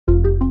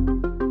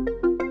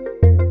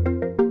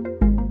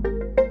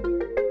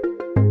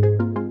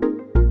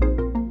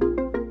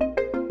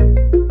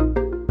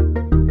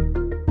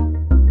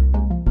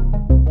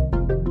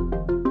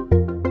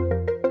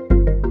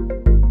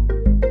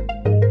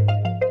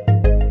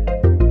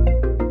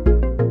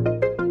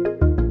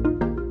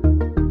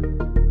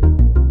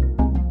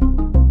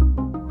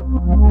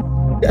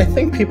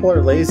think people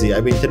are lazy.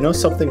 I mean, to know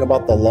something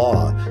about the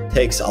law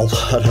takes a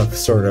lot of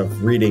sort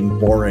of reading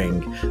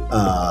boring,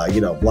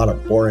 a lot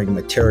of boring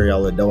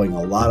material and knowing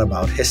a lot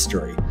about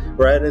history,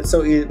 right? It's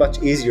so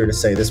much easier to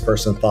say this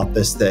person thought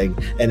this thing,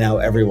 and now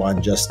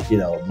everyone just,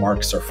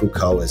 Marx or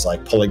Foucault is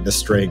like pulling the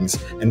strings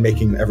and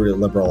making every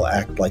liberal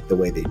act like the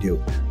way they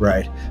do,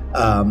 right?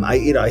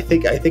 I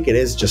think it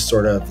is just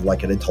sort of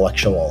like an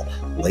intellectual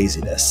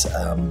laziness,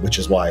 which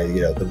is why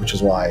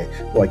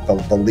like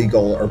the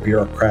legal or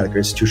bureaucratic or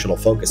institutional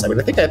focus. I mean,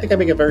 I think I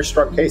make a very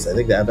strong case. I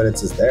think the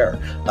evidence is there.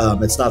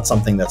 It's not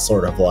something that's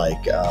sort of like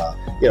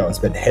it's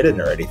been hidden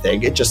or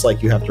anything. It's just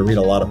like you have to read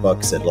a lot of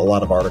books and a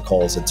lot of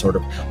articles and sort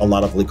of a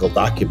lot of legal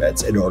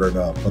documents in order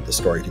to put the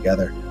story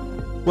together.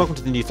 Welcome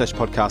to the New Flesh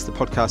Podcast, the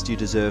podcast you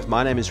deserve.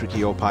 My name is Ricky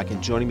Allpike,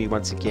 and joining me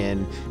once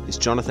again is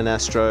Jonathan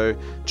Astro.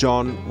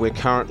 John, we're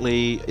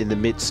currently in the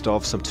midst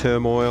of some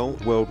turmoil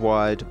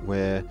worldwide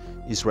where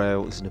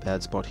Israel is in a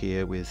bad spot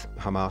here with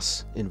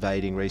Hamas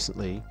invading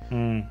recently.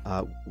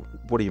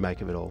 What do you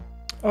make of it all?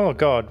 Oh,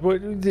 God.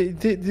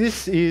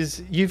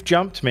 You've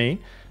jumped me.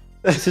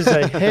 This is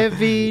a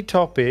heavy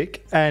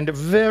topic and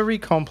very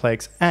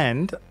complex,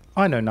 and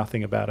I know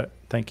nothing about it.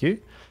 Thank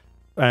you.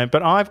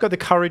 But I've got the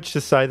courage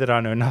to say that I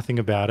know nothing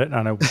about it,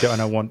 and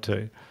I want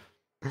to.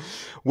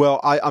 Well,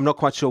 I'm not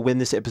quite sure when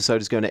this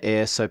episode is going to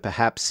air, so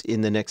perhaps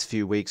in the next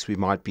few weeks we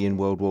might be in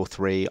World War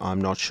III.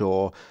 I'm not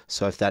sure.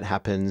 So if that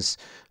happens,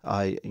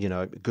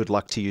 good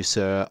luck to you,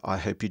 sir. I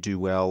hope you do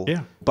well.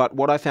 Yeah. But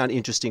what I found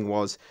interesting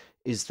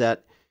is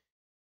that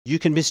you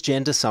can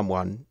misgender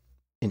someone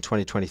in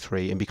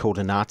 2023 and be called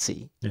a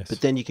Nazi, yes.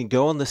 But then you can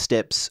go on the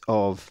steps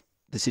of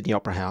the Sydney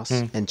Opera House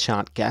and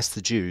chant "Gas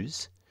the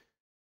Jews,"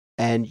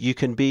 and you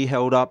can be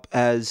held up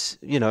as,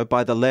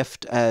 by the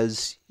left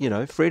as,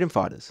 freedom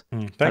fighters.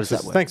 Thanks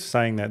for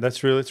saying that.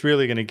 It's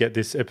really going to get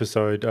this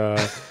episode.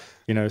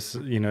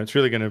 It's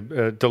really going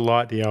to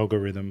delight the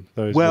algorithm.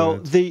 Those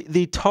words.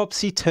 The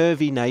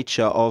topsy-turvy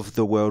nature of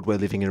the world we're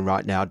living in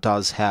right now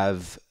does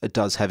have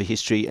a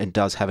history and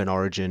does have an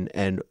origin,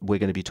 and we're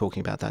going to be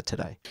talking about that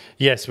today.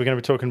 Yes, we're going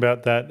to be talking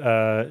about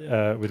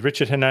that with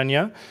Richard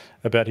Hanania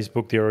about his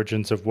book, The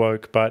Origins of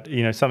Woke. But,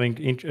 something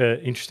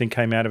interesting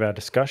came out of our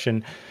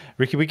discussion.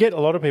 Ricky, we get a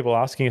lot of people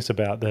asking us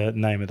about the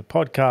name of the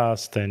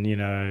podcast and,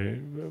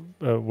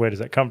 where does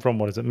that come from?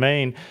 What does it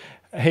mean?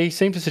 He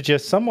seemed to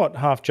suggest somewhat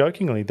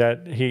half-jokingly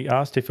that he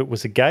asked if it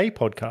was a gay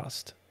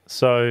podcast.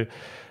 So,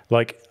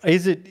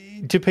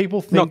 do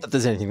people think... Not that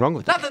there's anything wrong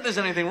with that. Not that there's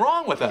anything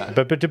wrong with that.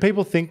 But do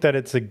people think that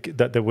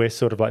that we're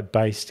sort of like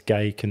based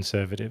gay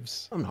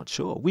conservatives? I'm not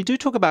sure. We do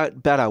talk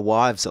about our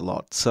wives a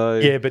lot, so...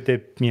 Yeah, but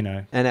they're,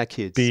 And our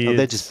kids. Beards,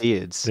 they're just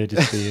beards. They're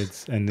just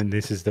beards. And then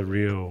this is the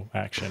real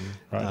action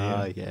right here.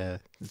 Oh, yeah.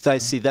 They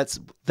see they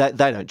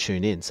don't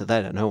tune in, so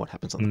they don't know what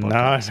happens on the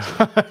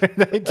podcast.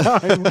 No, they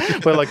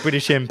don't. We're like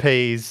British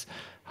MPs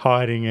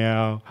hiding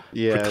our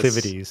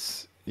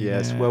proclivities.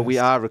 Yes. Well, we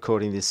are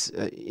recording this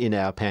in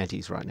our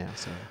panties right now.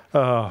 So.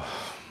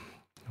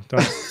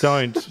 Don't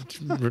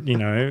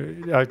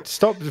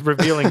stop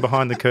revealing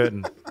behind the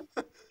curtain.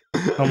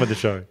 On with the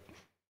show.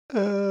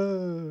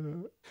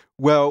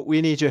 Well,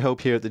 we need your help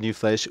here at The New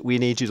Flesh. We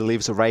need you to leave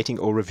us a rating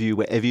or review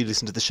wherever you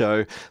listen to the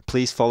show.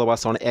 Please follow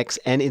us on X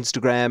and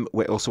Instagram.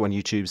 We're also on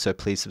YouTube, so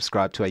please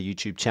subscribe to our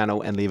YouTube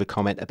channel and leave a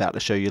comment about a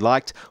show you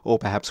liked or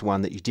perhaps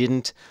one that you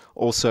didn't.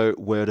 Also,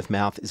 word of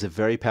mouth is a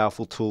very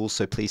powerful tool,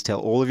 so please tell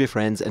all of your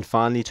friends. And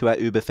finally, to our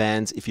Uber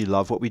fans, if you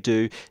love what we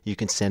do, you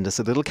can send us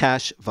a little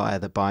cash via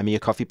the Buy Me a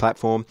Coffee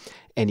platform.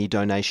 Any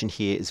donation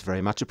here is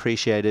very much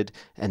appreciated.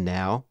 And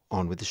now,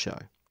 on with the show.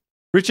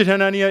 Richard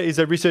Hanania is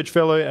a research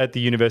fellow at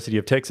the University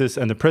of Texas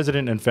and the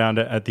president and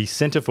founder at the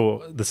Center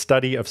for the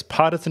Study of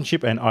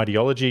Partisanship and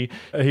Ideology.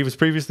 He was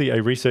previously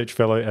a research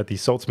fellow at the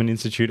Saltzman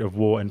Institute of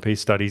War and Peace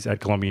Studies at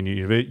Columbia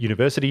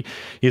University.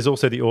 He is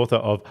also the author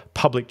of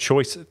Public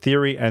Choice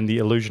Theory and the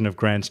Illusion of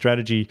Grand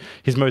Strategy.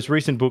 His most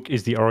recent book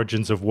is The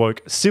Origins of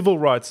Woke, Civil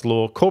Rights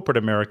Law, Corporate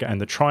America, and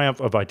the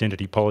Triumph of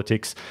Identity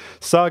Politics.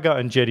 Saga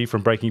and Jetty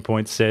from Breaking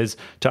Point says,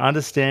 to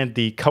understand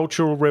the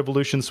cultural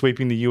revolution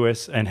sweeping the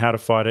US and how to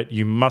fight it,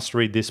 you must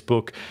read this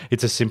book.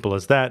 It's as simple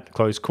as that,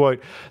 close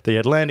quote. The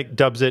Atlantic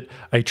dubs it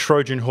a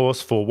Trojan horse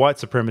for white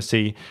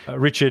supremacy.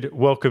 Richard,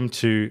 welcome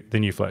to The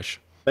New Flesh.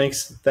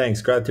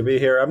 Thanks. Glad to be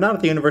here. I'm not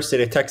at the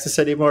University of Texas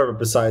anymore, but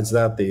besides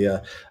that,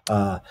 the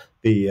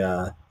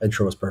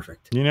intro was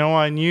perfect.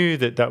 I knew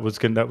that was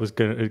going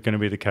to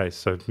be the case.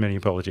 So many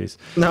apologies.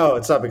 No,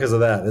 it's not because of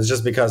that. It's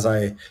just because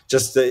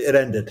it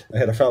ended. I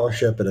had a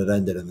fellowship and it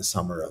ended in the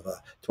summer of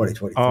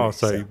 2023. Oh,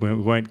 so we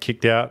weren't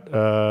kicked out.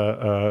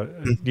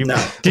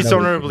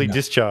 Dishonorably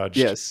discharged.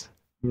 Yes.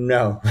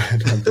 No,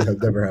 that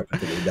never happened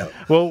to me, no.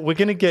 Well, we're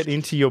going to get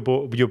into your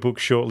book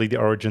shortly, The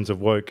Origins of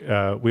Woke.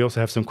 We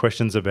also have some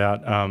questions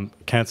about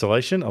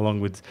cancellation, along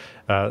with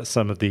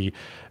some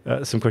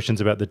questions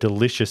about the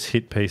delicious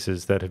hit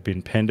pieces that have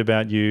been penned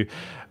about you.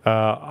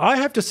 I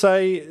have to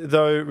say,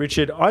 though,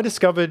 Richard, I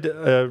discovered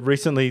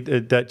recently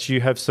that you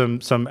have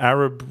some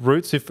Arab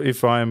roots,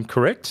 if I am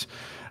correct.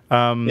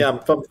 Yeah,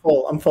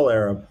 I'm full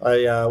Arab.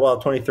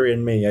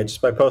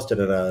 23andMe. I posted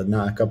it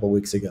a couple of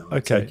weeks ago.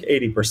 It's Okay. like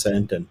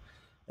 80% and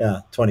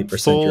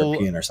 20%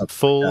 European or something.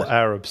 Full like that.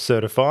 Arab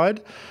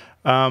certified.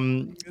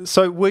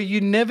 So were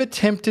you never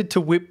tempted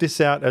to whip this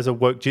out as a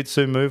woke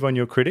jitsu move on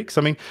your critics?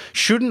 I mean,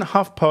 shouldn't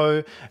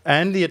HuffPo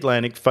and The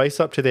Atlantic face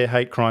up to their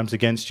hate crimes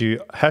against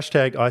you?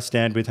 Hashtag I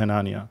stand with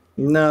Hanania.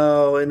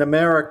 No, in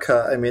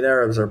America, I mean,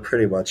 Arabs are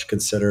pretty much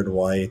considered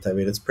white. I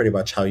mean, it's pretty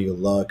much how you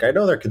look. I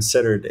know they're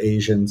considered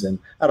Asians, and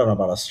I don't know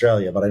about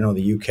Australia, but I know in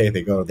the UK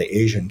they go to the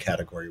Asian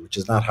category, which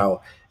is not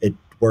how it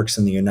works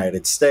in the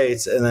United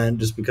States. And then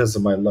just because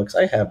of my looks,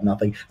 I have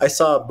nothing. I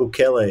saw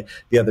Bukele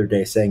the other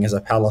day saying, as a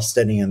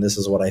Palestinian, this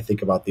is what I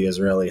think about the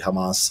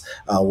Israeli-Hamas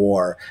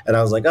war. And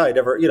I was like, oh, I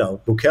never,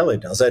 Bukele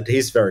does it.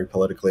 He's very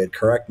politically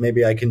incorrect.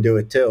 Maybe I can do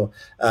it too.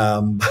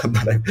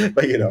 But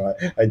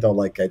I don't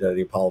like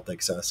identity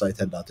politics, so I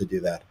tend not to do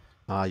that.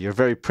 You're a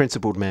very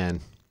principled man.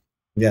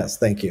 Yes,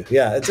 thank you.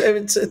 Yeah,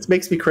 it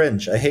makes me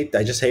cringe. I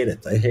just hate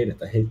it. I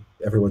hate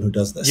everyone who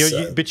does this.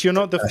 But you're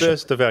not the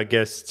first of our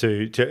guests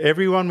to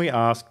everyone we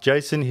ask,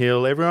 Jason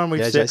Hill, everyone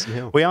we've said, Jason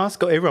Hill. We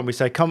ask everyone, we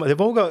say, come on,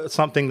 they've all got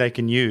something they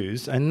can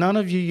use, and none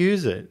of you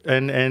use it.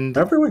 And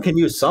everyone can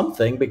use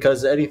something,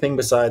 because anything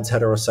besides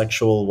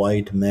heterosexual,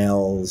 white,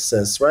 male,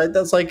 cis, right?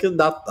 That's like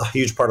not a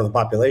huge part of the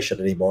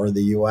population anymore in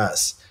the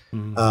U.S.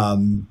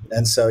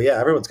 And so,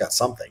 everyone's got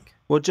something.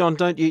 Well, John,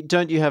 don't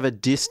you have a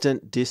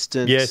distant,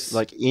 yes,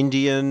 like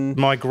Indian?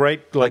 My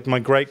great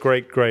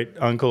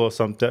uncle or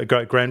something,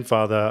 great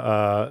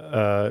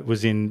grandfather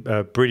was in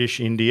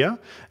British India,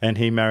 and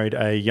he married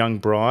a young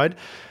bride.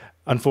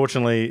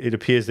 Unfortunately, it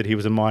appears that he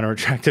was a minor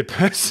attracted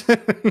person,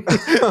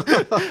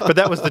 but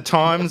that was the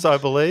times, I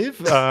believe.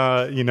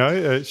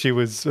 She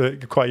was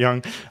quite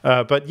young,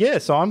 but yeah.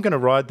 So I'm going to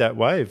ride that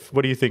wave.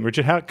 What do you think,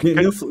 Richard?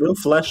 New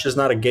Flesh is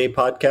not a gay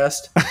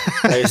podcast.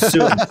 I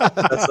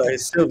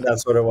assume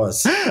that's what it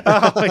was.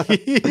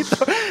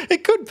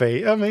 It could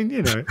be. I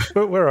mean,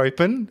 we're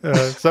open.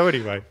 So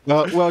anyway,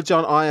 well,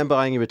 John, I am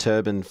buying you a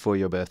turban for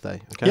your birthday.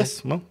 Okay.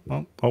 Yes. Well,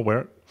 I'll wear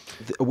it.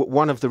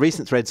 One of the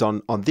recent threads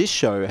on this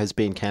show has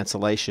been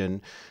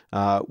cancellation,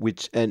 and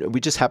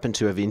we just happen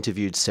to have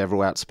interviewed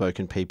several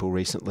outspoken people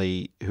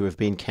recently who have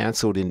been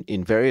cancelled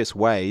in various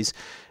ways.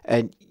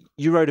 And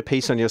you wrote a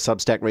piece on your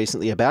Substack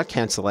recently about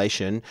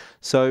cancellation.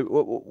 So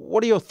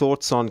what are your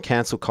thoughts on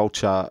cancel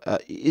culture?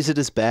 Is it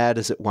as bad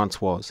as it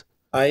once was?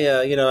 I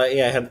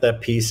had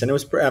that piece, and it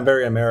was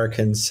very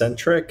American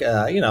centric.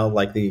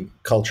 Like the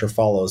culture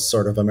follows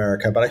sort of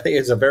America, but I think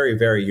it's a very,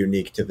 very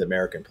unique to the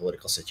American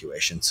political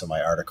situation. So my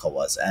article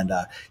was, and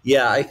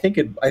I think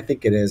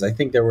it is. I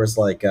think there was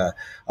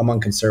among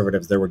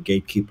conservatives, there were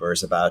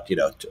gatekeepers about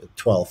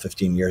 12,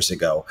 15 years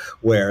ago,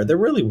 where there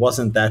really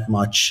wasn't that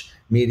much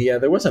media.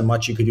 There wasn't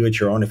much you could do at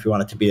your own. If you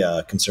wanted to be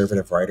a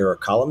conservative writer or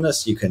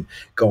columnist, you can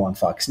go on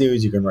Fox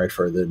News, you can write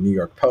for the New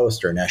York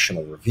Post or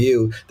National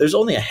Review. There's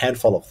only a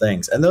handful of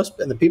things. And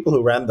the people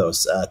who ran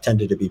those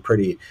tended to be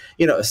pretty,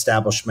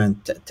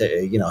 establishment,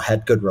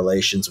 had good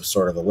relations with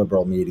sort of the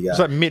liberal media. It's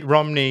like Mitt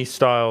Romney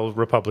style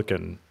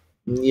Republican.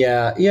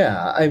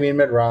 Yeah. I mean,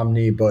 Mitt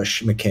Romney,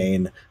 Bush,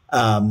 McCain,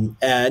 and,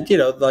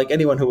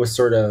 anyone who was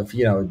sort of,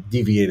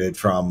 deviated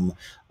from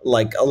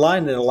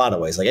aligned in a lot of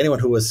ways, like anyone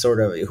who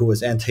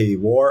was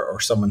anti-war, or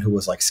someone who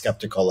was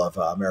skeptical of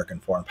American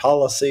foreign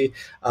policy,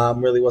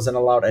 really wasn't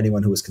allowed.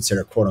 Anyone who was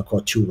considered quote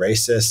unquote too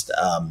racist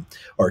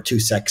or too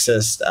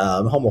sexist,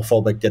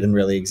 homophobic didn't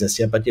really exist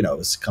yet, but it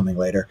was coming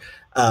later.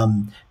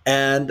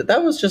 And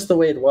that was just the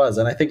way it was.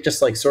 And I think just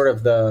sort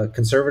of the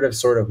conservatives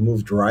sort of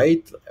moved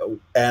right.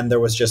 And there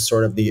was just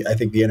sort of I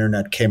think the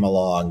internet came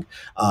along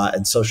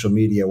and social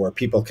media, where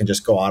people can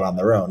just go out on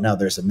their own. Now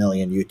there's a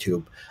million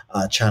YouTube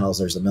channels,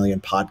 there's a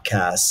million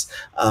podcasts,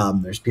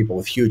 there's people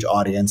with huge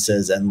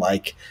audiences, and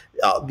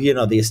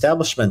the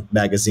establishment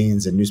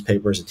magazines and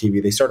newspapers and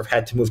TV, they sort of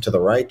had to move to the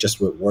right, just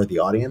where the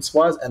audience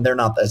was, and they're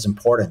not as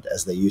important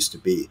as they used to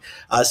be.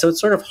 So it's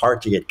sort of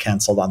hard to get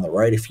canceled on the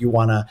right if you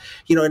want to,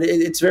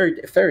 it's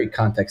very, very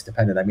context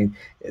dependent. I mean,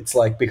 it's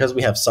because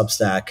we have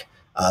Substack,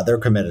 they're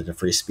committed to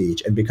free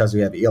speech, and because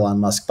we have Elon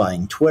Musk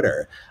buying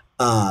Twitter,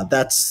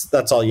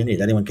 that's all you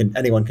need. Anyone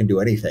can do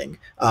anything.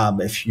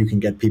 If you can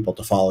get people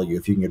to follow you,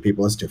 if you can get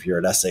people to listen, if you're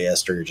an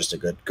essayist or you're just a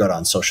good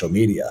on social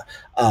media,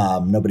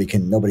 nobody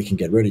can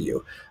get rid of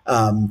you.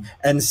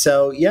 And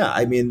so,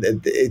 I mean,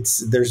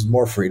 there's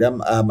more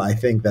freedom. I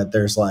think that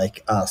there's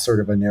sort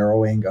of a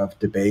narrowing of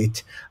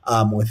debate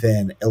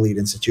within elite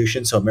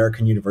institutions. So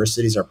American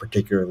universities are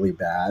particularly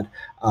bad.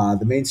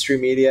 The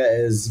mainstream media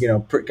is,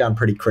 gone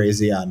pretty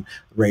crazy on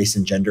race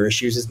and gender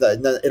issues.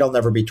 It'll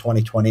never be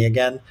 2020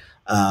 again.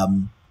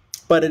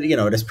 But it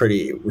is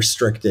pretty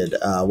restricted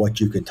what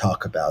you can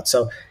talk about.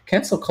 So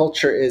cancel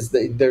culture is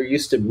we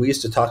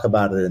used to talk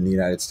about it in the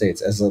United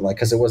States as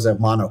because it was a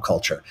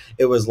monoculture.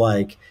 It was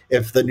like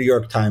if the New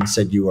York Times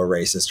said you were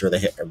racist, or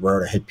they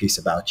wrote a hit piece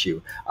about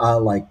you,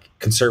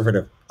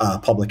 conservative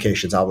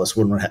publications, outlets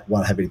wouldn't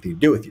want to have anything to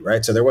do with you,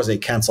 right? So there was a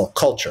cancel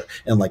culture,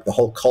 and like the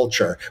whole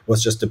culture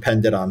was just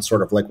dependent on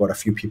sort of like what a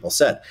few people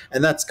said,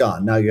 and that's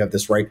gone. Now you have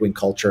this right-wing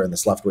culture and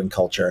this left-wing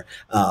culture,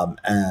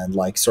 and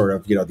like sort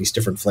of, you know, these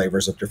different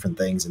flavors of different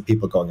things, and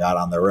people going out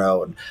on their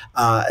own.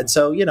 And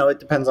so, you know, it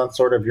depends on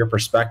sort of your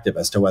perspective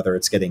as to whether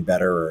it's getting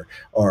better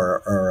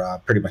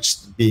or pretty much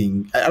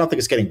being, I don't think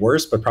it's getting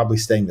worse, but probably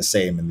staying the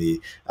same in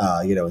the,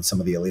 you know, in some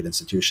of the elite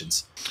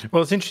institutions.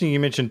 Well, it's interesting you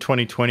mentioned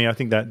 2020. I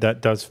think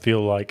that does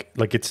feel like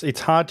it's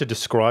hard to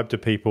describe to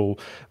people.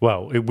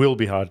 Well, it will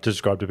be hard to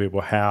describe to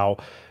people how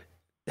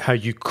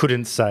you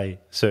couldn't say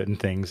certain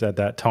things at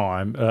that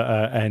time,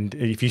 and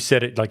if you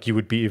said it, like, you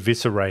would be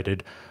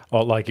eviscerated,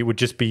 or like it would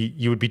just be,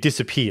 you would be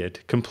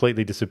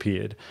completely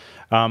disappeared.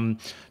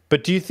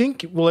 But do you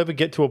think we'll ever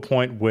get to a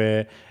point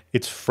where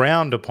it's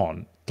frowned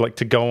upon, like,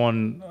 to go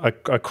on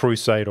a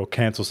crusade or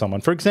cancel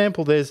someone? For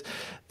example, there's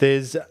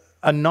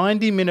a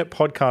 90-minute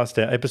podcast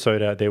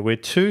episode out there where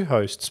two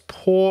hosts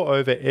pour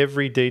over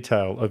every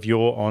detail of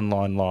your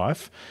online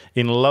life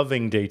in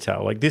loving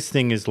detail. Like, this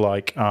thing is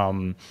like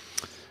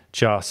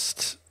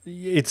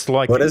it's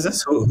like, what is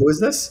this? Who is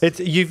this?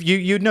 It's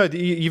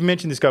you've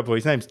mentioned this guy before.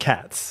 His name's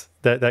Katz.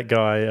 That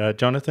guy,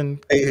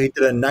 Jonathan. He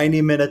did a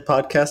 90-minute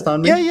podcast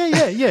on me.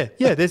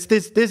 Yeah.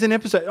 There's an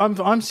episode.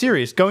 I'm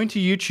serious. Go into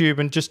YouTube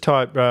and just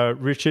type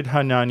Richard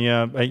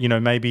Hanania. You know,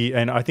 maybe,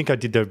 and I think I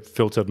did the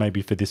filter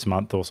maybe for this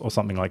month or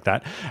something like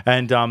that.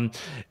 And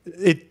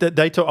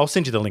they talk. I'll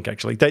send you the link.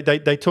 Actually,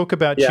 they talk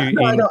about you.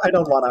 No, I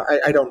don't want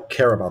to. I don't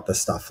care about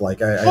this stuff.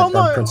 Like,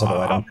 on principle,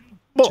 I don't.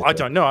 Well, I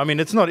don't know. I mean,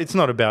 it's not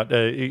about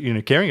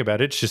caring about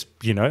it. It's just,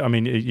 you know, I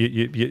mean,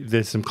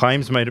 there's some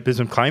claims made. There's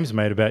some claims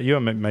made about you.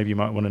 And maybe you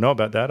might want to know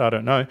about that. I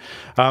don't know.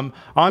 I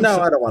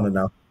don't want to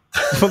know.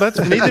 Well, that's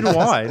neither do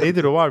I.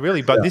 Neither do I,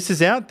 really. But this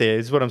is out there,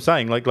 is what I'm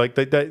saying. Like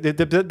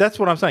that's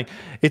what I'm saying.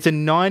 It's a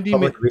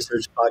 90-minute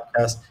research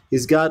podcast.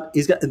 He's got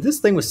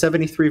this thing with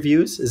 73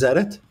 views. Is that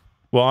it?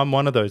 Well, I'm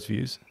one of those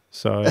views.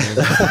 So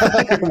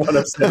one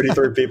of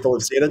 73 people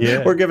have seen it.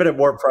 Yeah. We're giving it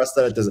more press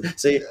than it does.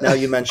 See, now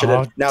you mentioned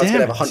it. Now it's going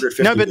to have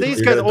 150. No, but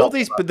these guys,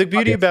 but the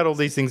beauty about all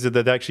these things is that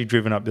they've actually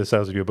driven up the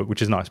sales of your book,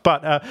 which is nice.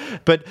 But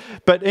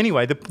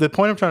anyway, the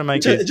point I'm trying to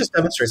make is, it just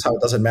demonstrates how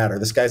it doesn't matter.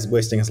 This guy's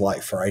wasting his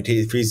life, right?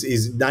 If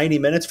he's 90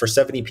 minutes for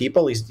 70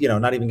 people, he's, you know,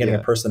 not even getting a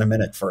person a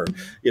minute for,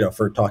 you know,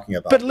 for talking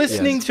about. But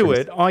listening to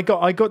it, I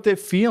got that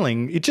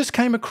feeling. It just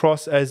came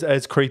across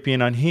as creepy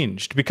and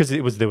unhinged, because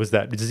there was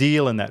that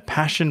zeal and that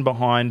passion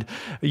behind,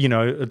 you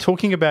know,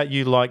 talking about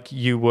you like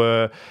you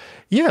were,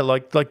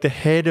 like the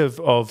head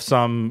of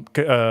some,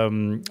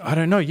 I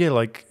don't know,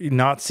 like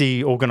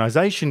Nazi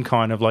organization,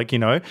 kind of, like, you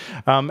know,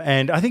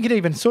 and I think it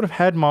even sort of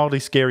had mildly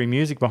scary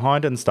music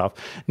behind it and stuff.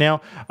 Now,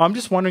 I'm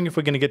just wondering if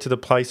we're going to get to the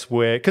place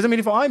where, because I mean,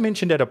 if I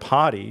mentioned at a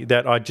party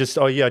that I just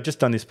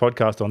done this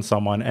podcast on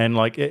someone, and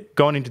like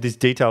gone into this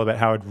detail about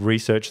how I'd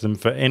researched them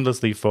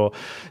endlessly for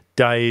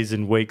days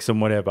and weeks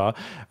and whatever,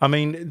 I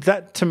mean,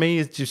 that to me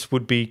is just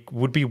would be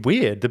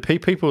weird. The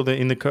people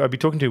that I'd be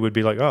talking to would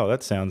be like, oh,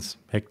 that sounds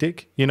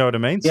hectic. You know what I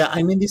mean? Yeah,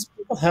 I mean, these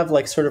people have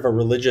like sort of a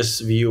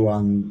religious view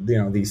on, you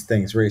know, these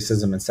things,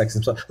 racism and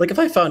sexism. So, like, if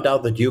I found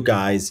out that you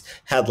guys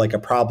had like a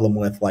problem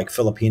with like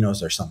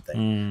Filipinos or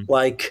something,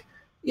 like,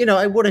 you know,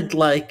 I wouldn't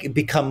like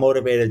become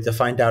motivated to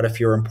find out if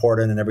you're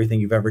important and everything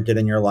you've ever did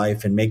in your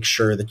life and make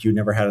sure that you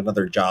never had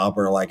another job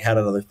or like had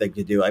another thing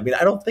to do. I mean,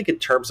 I don't think in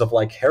terms of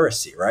like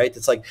heresy, right?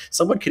 It's like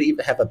someone could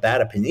even have a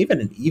bad opinion,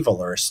 even an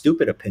evil or a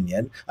stupid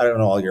opinion. I don't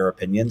know all your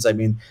opinions. I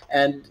mean,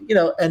 and, you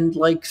know, and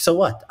like, so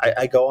what?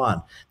 I go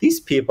on. These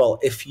people,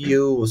 if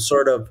you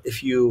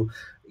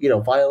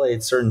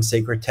violate certain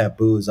sacred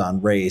taboos on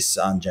race,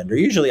 on gender,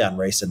 usually on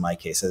race in my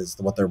case, is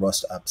what they're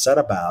most upset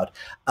about.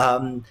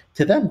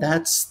 To them,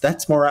 that's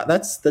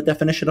the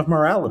definition of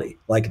morality.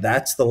 Like,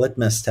 that's the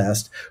litmus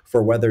test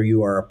for whether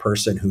you are a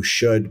person who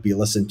should be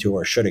listened to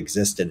or should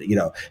exist in, you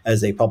know,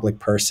 as a public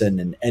person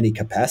in any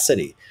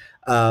capacity.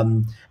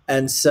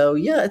 And so,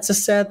 yeah, it's a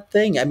sad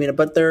thing. I mean,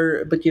 but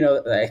you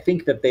know, I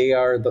think that they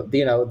are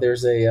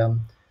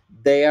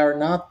they are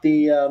not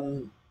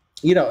the,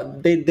 you know,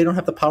 they don't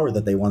have the power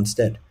that they once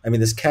did. I mean,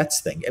 this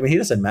Katz thing, I mean, he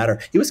doesn't matter.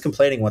 He was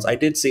complaining once. I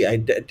didn't see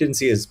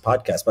his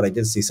podcast, but I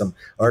did see some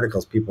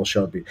articles people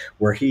showed me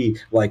where he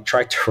like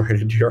tried to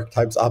write a New York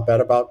Times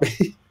op-ed about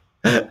me.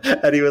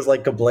 And he was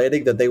like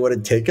complaining that they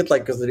wouldn't take it,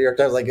 like, because the New York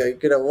Times, like,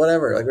 you know,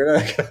 whatever, like, we're not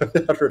going to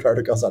have 100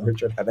 articles on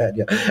Richard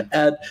Hanania.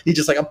 And he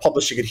just like, I'm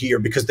publishing it here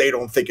because they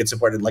don't think it's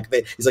important. Like,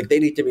 he's like, they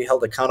need to be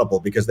held accountable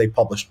because they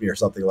published me or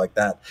something like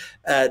that.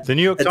 And the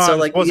New York Times, so,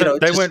 like,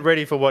 they weren't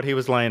ready for what he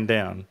was laying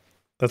down.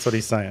 That's what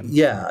he's saying.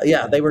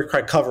 Yeah, they were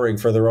covering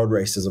for their own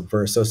racism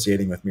for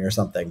associating with me or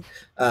something.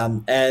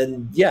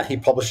 And yeah, he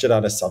published it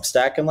on a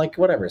Substack, and like,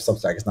 whatever,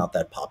 Substack is not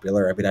that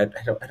popular. I mean,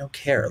 I don't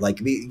care. Like,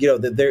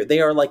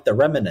 they are like the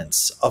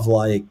remnants of,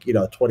 like, you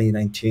know,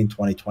 2019,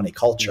 2020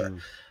 culture.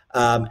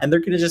 And they're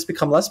going to just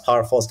become less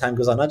powerful as time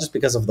goes on, not just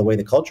because of the way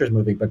the culture is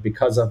moving, but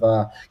because of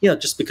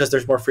just because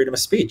there's more freedom of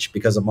speech,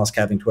 because of Musk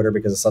having Twitter,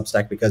 because of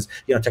Substack, because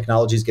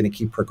technology is going to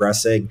keep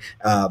progressing,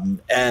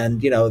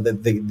 and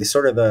the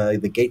sort of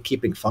the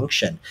gatekeeping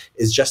function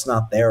is just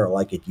not there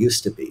like it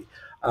used to be.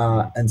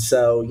 And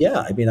so,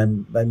 yeah, I mean,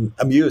 I'm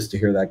amused to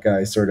hear that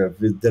guy sort of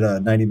did a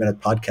 90-minute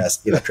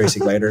podcast,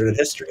 tracing my internet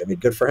history. I mean,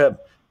 good for him.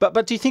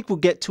 But do you think we'll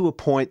get to a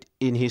point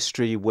in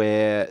history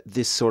where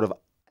this sort of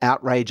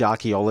outrage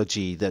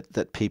archaeology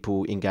that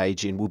people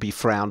engage in will be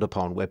frowned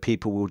upon, where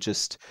people will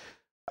just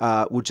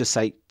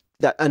say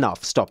that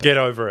enough, stop it, get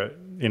over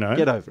it,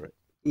 get over it?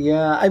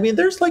 Yeah, I mean,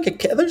 there's like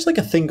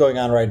a thing going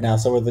on right now.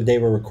 So the day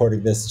we're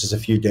recording this, just a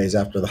few days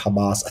after the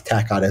Hamas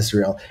attack on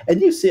Israel,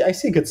 and I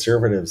see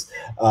conservatives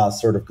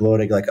sort of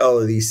gloating like,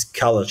 oh, these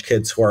college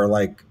kids who are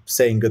like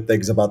saying good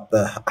things about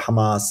the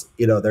Hamas,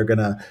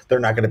 they're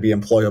not gonna be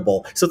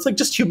employable. So it's like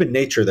just human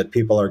nature that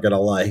people are gonna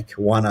like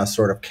want to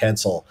sort of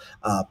cancel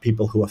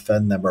people who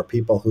offend them or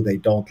people who they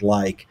don't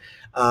like.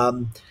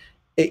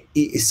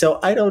 So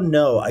I don't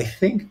know. I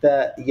think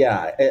that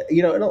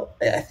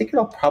I think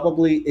it'll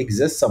probably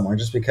exist somewhere,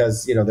 just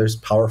because there's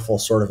powerful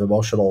sort of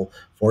emotional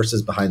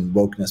forces behind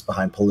wokeness,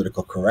 behind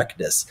political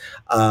correctness.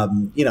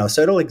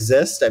 So it'll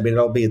exist. I mean,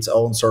 it'll be its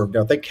own sort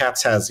of. I think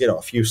Katz has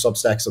a few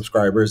Substack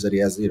subscribers, that he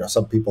has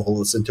some people who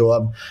listen to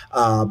him.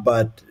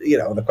 But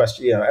the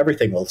question,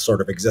 everything will sort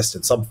of exist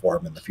in some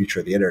form in the future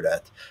of the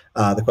internet.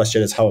 The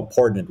question is how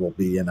important it will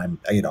be, and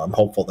I'm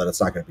hopeful that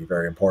it's not going to be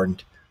very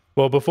important.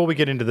 Well, before we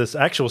get into this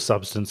actual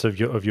substance of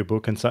your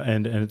book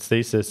and its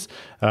thesis,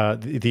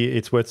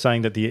 it's worth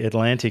saying that The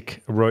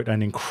Atlantic wrote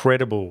an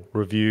incredible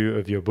review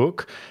of your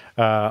book.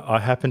 I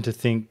happen to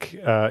think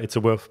it's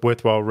a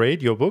worthwhile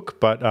read, your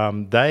book, but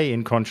they,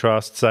 in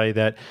contrast, say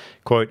that,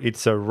 quote,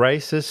 it's a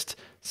racist,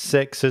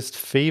 sexist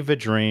fever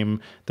dream,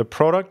 the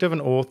product of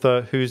an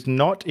author whose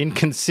not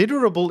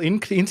inconsiderable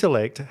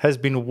intellect has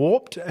been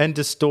warped and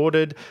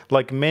distorted,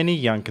 like many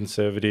young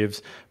conservatives,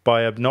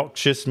 by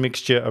obnoxious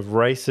mixture of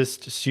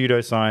racist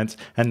pseudoscience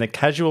and the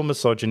casual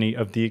misogyny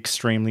of the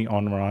extremely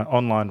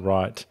online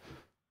right.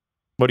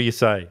 What do you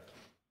say?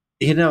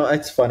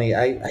 It's funny.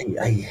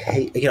 I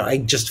hate, I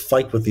just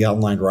fight with the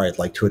online right,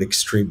 like to an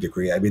extreme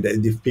degree. I mean,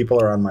 if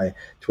people are on my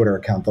Twitter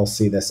account, they'll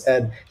see this.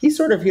 And he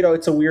sort of,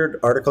 it's a weird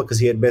article because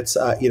he admits,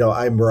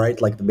 I'm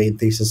right. Like the main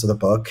thesis of the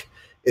book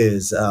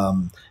is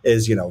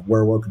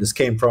where wokeness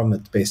came from.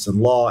 It's based in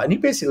law. And he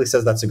basically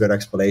says that's a good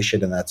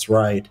explanation and that's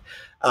right.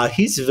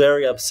 He's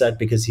very upset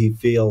because he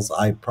feels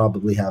I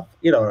probably have,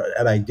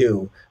 and I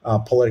do,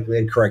 politically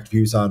incorrect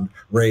views on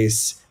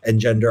race and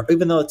gender,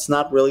 even though it's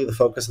not really the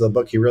focus of the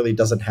book. He really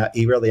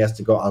has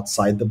to go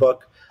outside the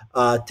book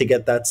to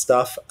get that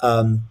stuff.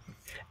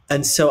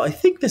 And so I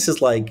think this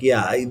is like,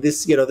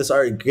 this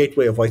our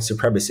gateway of white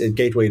supremacy,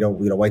 gateway to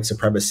white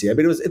supremacy. I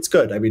mean, it's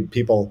good. I mean,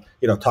 people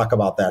talk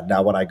about that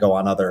now when I go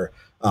on other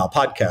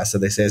podcasts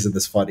and they say, "Isn't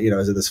this funny?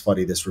 Isn't this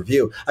funny? This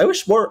review." I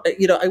wish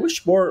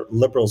more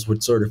liberals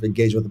would sort of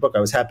engage with the book. I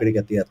was happy to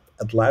get the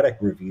Atlantic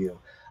review,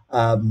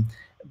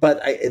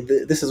 but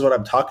this is what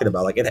I'm talking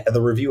about. Like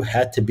the review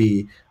had to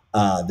be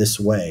this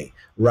way,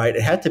 right?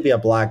 It had to be a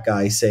black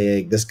guy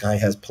saying this guy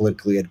has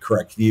politically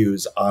incorrect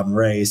views on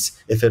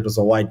race. If it was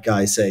a white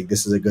guy saying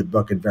this is a good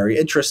book and very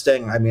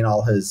interesting, I mean,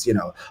 all his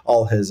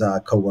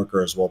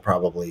coworkers will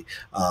probably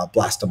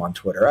blast him on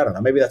Twitter. I don't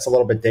know. Maybe that's a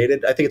little bit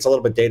dated. I think it's a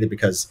little bit dated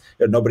because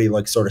nobody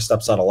like sort of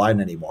steps out of line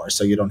anymore.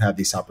 So you don't have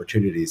these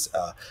opportunities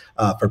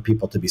for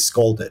people to be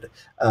scolded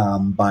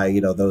by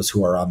those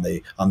who are on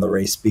the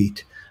race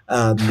beat.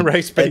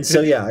 Race beat.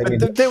 So yeah, I mean,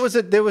 there was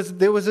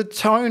a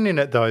tone in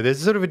it though.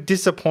 There's sort of a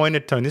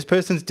disappointed tone. This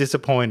person's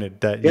disappointed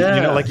that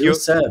you're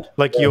sad.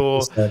 Like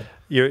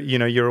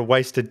you're a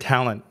wasted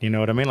talent. You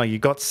know what I mean? Like you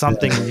got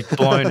something and you've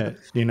blown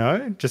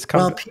it. Just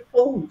come.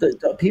 Well,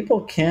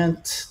 people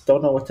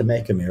don't know what to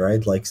make of me,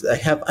 right? Like I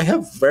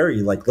have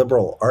very like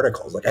liberal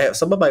articles. Like I have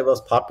some of my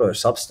most popular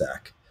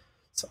Substack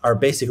are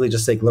basically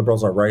just saying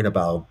liberals are right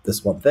about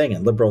this one thing,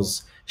 and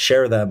liberals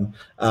share them.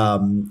 I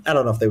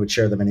don't know if they would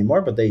share them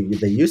anymore, but they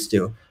used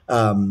to,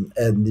 and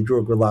they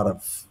drew a lot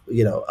of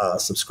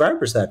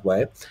subscribers that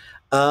way.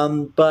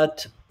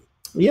 But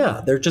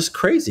yeah, they're just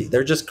crazy.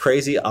 They're just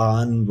crazy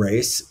on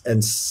race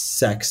and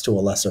sex to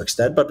a lesser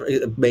extent, but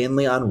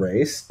mainly on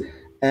race.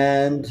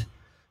 And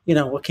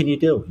what can you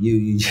do?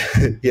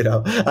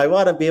 I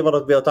want to be able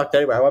to talk to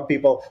anybody. I want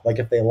people, like,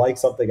 if they like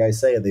something I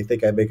say and they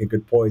think I make a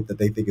good point that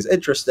they think is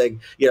interesting,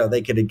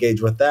 they can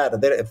engage with that.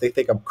 And then if they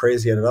think I'm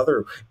crazy in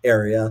another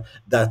area,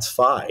 that's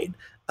fine.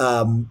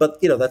 But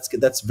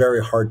that's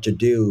very hard to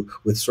do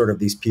with sort of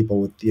these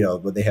people with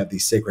when they have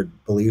these sacred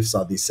beliefs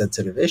on these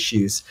sensitive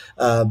issues.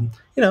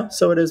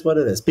 So it is what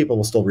it is. People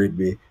will still read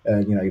me,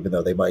 even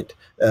though they might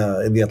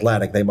in the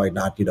Atlantic they might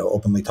not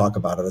openly talk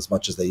about it as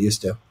much as they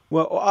used to.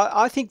 Well,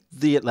 I think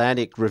the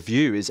Atlantic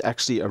review is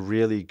actually a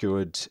really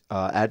good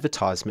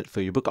advertisement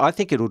for your book. I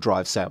think it'll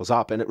drive sales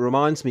up, and it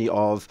reminds me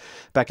of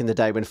back in the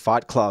day when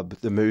Fight Club,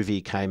 the movie,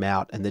 came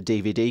out, and the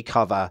DVD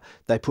cover,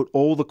 they put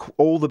all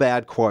the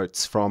bad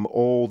quotes from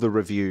all the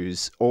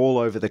reviews all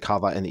over the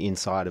cover and the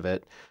inside of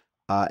it.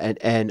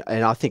 And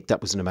I think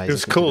that was an amazing. It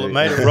was cool. It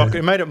made it rock.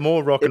 It made it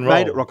more rock and roll. It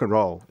made it rock and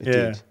roll. It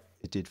did.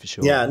 It did for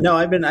sure. Yeah, no,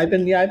 I've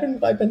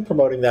been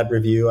promoting that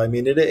review. I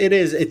mean,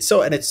 it's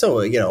so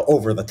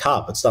over the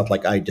top. It's not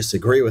like I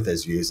disagree with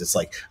his views. It's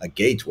like a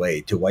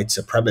gateway to white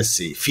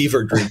supremacy,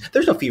 fever dream.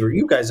 There's no fever.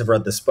 You guys have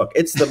read this book.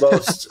 It's the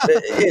most.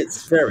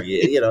 It's very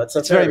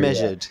it's very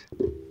measured,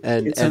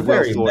 and it's and a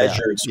very well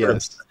measured sort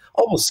of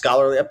almost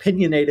scholarly,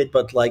 opinionated,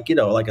 but like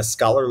a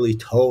scholarly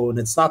tone.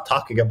 It's not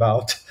talking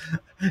about.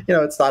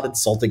 It's not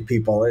insulting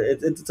people.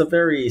 It's a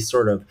very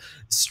sort of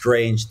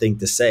strange thing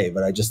to say,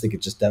 but I just think it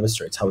just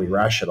demonstrates how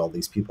irrational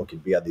these people can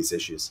be on these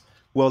issues.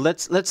 Well,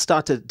 let's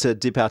start to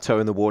dip our toe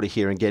in the water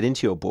here and get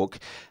into your book.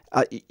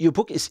 Your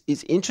book is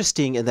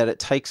interesting in that it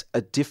takes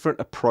a different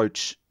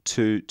approach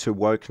to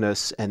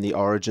wokeness and the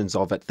origins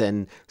of it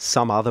than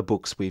some other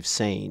books we've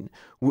seen.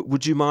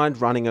 Would you mind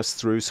running us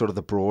through sort of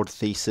the broad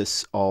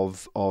thesis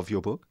of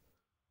your book?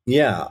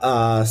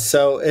 Yeah.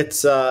 So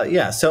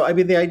I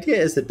mean, the idea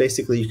is that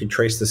basically you can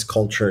trace this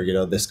culture,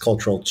 this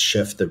cultural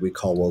shift that we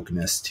call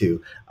wokeness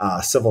to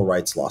civil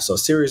rights law. So a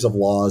series of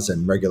laws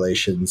and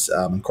regulations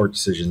and court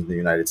decisions in the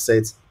United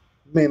States,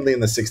 mainly in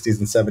the 60s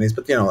and 70s,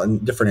 but, in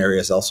different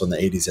areas also in the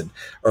 80s and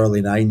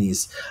early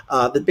 90s,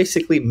 that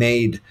basically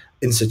made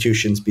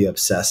institutions be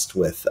obsessed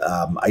with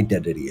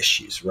identity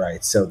issues,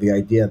 right? So the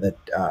idea that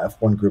if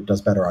one group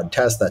does better on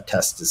tests, that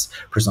test is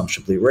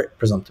presumptively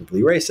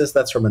racist.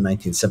 That's from a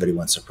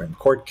 1971 Supreme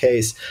Court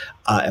case.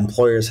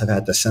 Employers have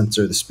had to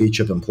censor the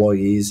speech of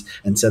employees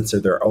and censor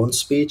their own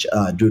speech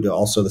due to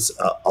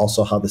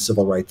also how the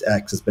Civil Rights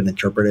Act has been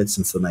interpreted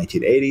since the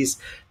 1980s.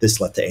 This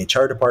led to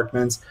HR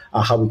departments.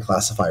 How we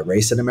classify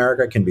race in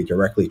America can be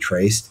directly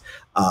traced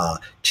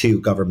to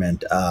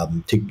government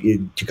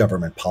to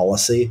government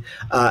policy.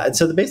 And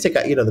so the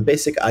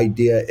basic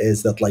idea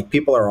is that like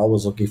people are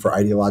always looking for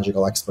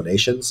ideological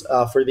explanations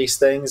for these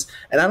things,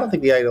 and I don't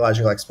think the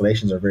ideological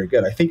explanations are very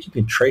good. I think you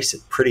can trace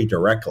it pretty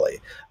directly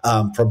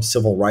from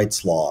civil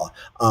rights law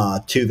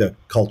to the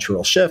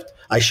cultural shift.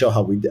 I show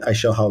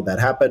how that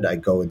happened. I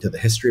go into the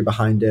history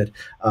behind it,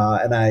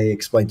 and I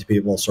explain to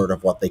people sort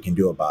of what they can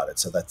do about it.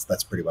 So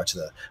that's pretty much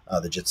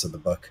the gist of the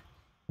book.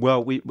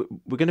 Well, we're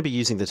going to be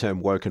using the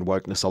term woke and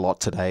wokeness a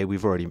lot today.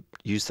 We've already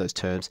used those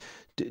terms.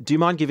 Do you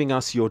mind giving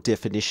us your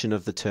definition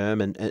of the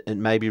term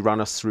and maybe run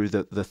us through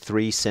the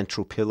three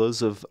central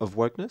pillars of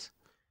wokeness?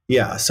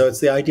 Yeah, so it's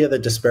the idea that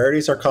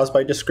disparities are caused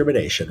by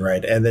discrimination,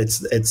 right? And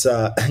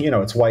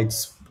it's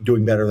whites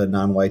doing better than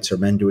non-whites or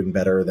men doing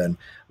better than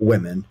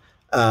women,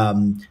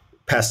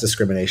 past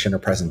discrimination or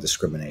present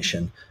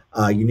discrimination.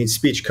 You need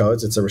speech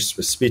codes. It's a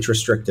speech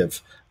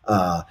restrictive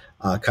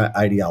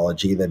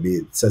ideology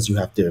that says you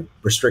have to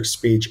restrict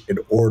speech in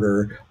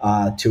order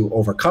to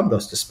overcome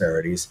those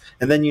disparities.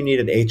 And then you need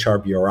an HR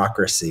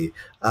bureaucracy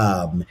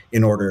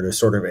in order to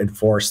sort of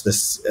enforce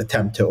this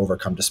attempt to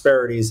overcome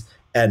disparities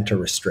and to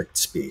restrict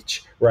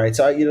speech, right?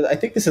 So I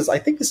think this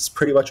is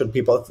pretty much when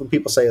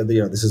people say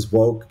this is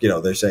woke.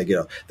 They're saying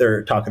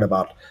they're talking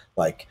about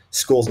like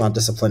schools not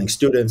disciplining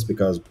students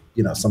because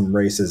some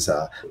races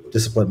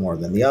discipline more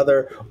than the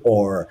other,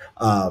 or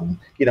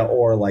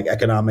like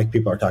economic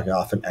people are talking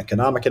often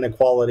economic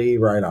inequality,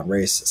 right, on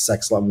race,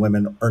 sex,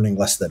 women earning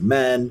less than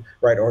men,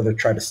 right, or they're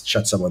trying to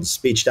shut someone's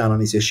speech down on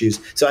these issues.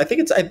 So I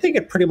think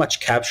it pretty much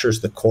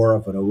captures the core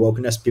of an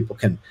wokeness. People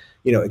can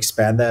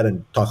expand that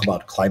and talk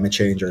about climate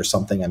change or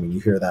something. I mean, you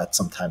hear that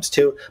sometimes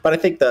too, but I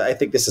think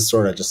this is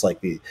sort of just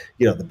like the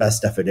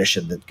best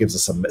definition that gives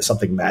us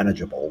something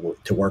manageable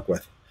to work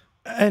with.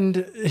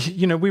 And,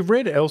 we've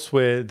read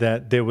elsewhere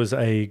that there was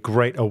a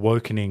great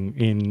awakening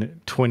in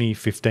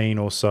 2015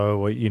 or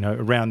so, or,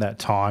 around that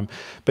time.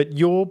 But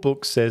your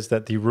book says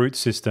that the root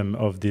system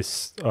of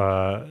this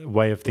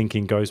way of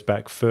thinking goes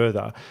back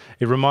further.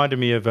 It reminded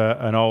me of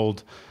an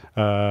old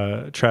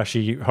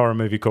trashy horror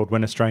movie called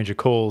When a Stranger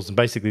Calls. And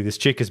basically this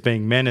chick is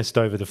being menaced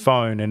over the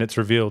phone and it's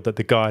revealed that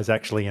the guy's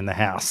actually in the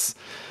house,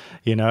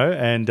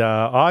 And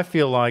I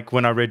feel like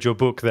when I read your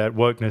book that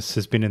wokeness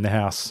has been in the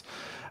house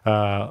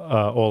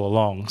all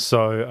along.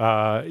 So,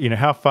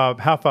 how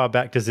far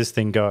back does this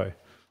thing go?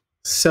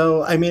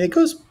 So, I mean, it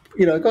goes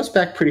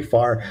back pretty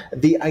far.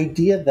 The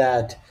idea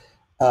that,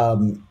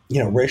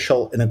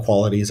 racial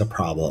inequality is a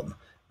problem,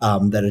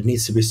 that it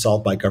needs to be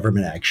solved by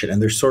government action.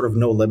 And there's sort of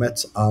no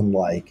limits on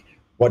like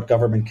what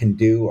government can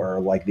do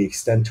or like the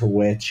extent to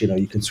which,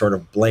 you can sort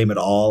of blame it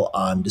all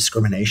on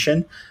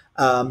discrimination.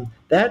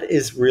 That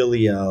is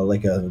really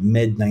like a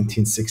mid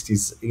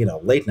 1960s,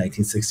 late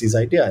 1960s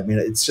idea. I mean,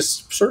 it's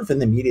just sort of in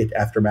the immediate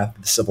aftermath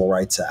of the Civil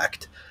Rights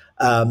Act.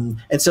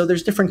 And so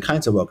there's different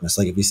kinds of wokeness,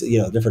 like if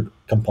you different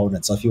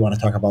components. So if you want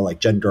to talk about like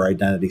gender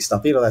identity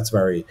stuff, that's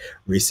very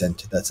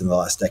recent. That's in the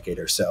last decade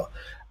or so.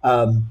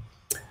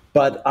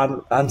 But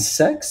on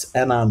sex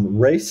and on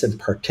race in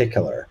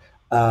particular,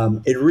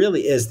 it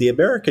really is the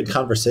American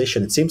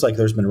conversation. It seems like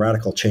there's been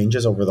radical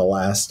changes over the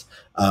last,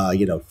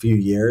 few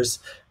years.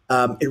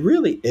 it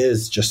really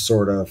is just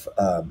sort of,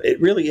 it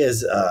really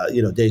is,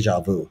 deja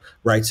vu,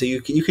 right? So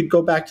you could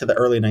go back to the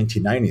early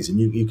 1990s and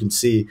you can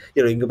see,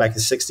 you can go back to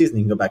the 60s and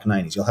you can go back to the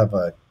 90s. You'll have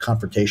a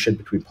confrontation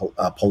between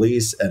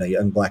police and a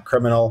young black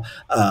criminal.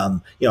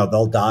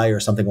 They'll die or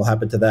something will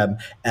happen to them.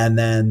 And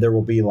then there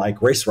will be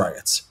like race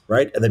riots,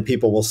 right? And then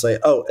people will say,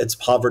 "Oh, it's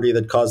poverty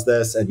that caused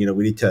this," and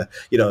we need to,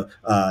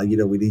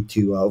 we need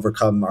to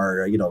overcome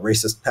our,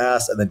 racist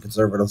past. And then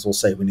conservatives will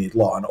say we need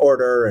law and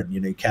order, and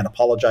you can't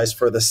apologize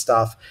for this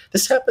stuff.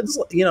 This happens,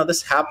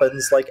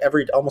 like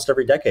almost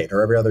every decade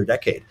or every other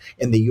decade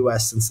in the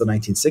U.S. since the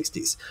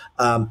 1960s,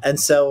 and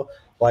so.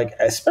 Like,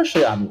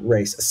 especially on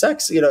race,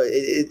 sex,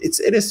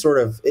 it is sort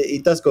of,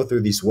 it does go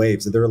through these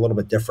waves. They're a little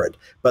bit different,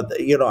 but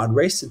on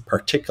race in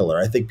particular,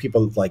 I think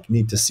people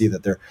need to see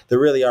that there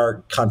really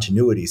are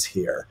continuities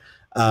here.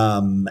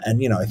 And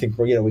I think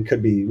we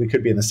could be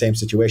in the same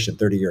situation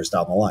 30 years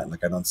down the line.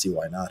 Like, I don't see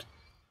why not.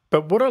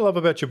 But what I love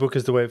about your book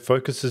is the way it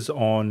focuses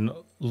on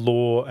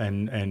law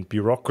and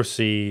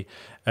bureaucracy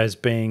as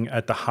being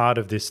at the heart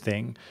of this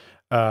thing.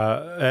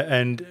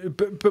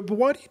 But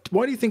why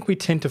do you think we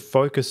tend to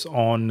focus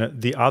on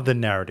the other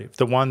narrative,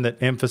 the one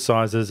that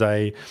emphasizes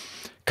a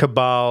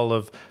cabal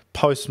of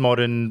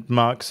postmodern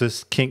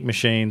Marxist kink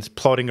machines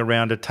plotting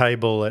around a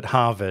table at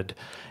Harvard?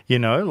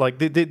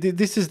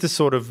 This is the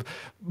sort of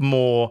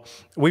more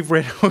we've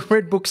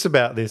read books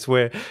about this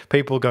where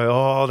people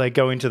go, they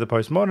go into the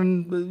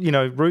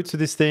postmodern, roots of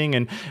this thing,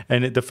 and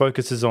the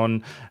focus is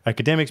on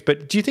academics.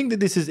 But do you think that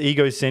this is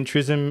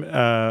egocentrism,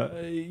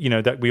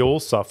 that we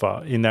all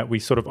suffer in that we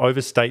sort of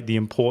overstate the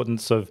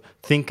importance of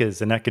thinkers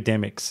and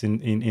academics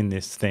in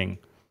this thing?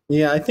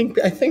 Yeah, I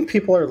think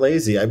people are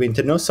lazy. I mean,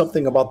 to know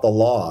something about the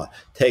law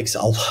takes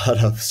a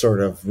lot of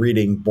sort of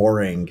reading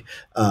boring,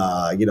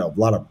 a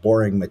lot of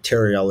boring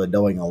material and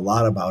knowing a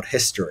lot about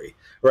history,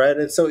 right?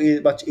 It's so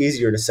much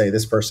easier to say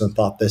this person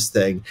thought this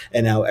thing,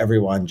 and now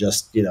everyone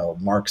just,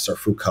 Marx or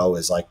Foucault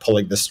is like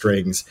pulling the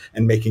strings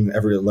and making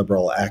every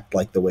liberal act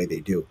like the way they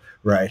do,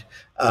 right?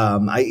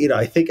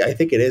 I think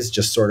it is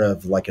just sort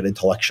of like an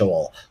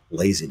intellectual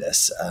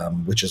laziness,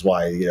 which is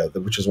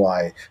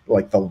why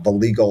like the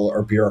legal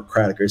or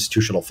bureaucratic or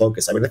institutional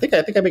focus. I mean, I think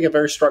I make a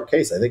very strong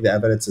case. I think the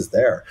evidence is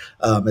there.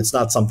 It's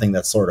not something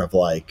that's sort of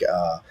like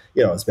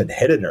it's been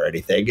hidden or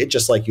anything. It's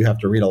just like you have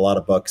to read a lot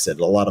of books and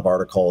a lot of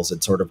articles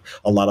and sort of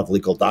a lot of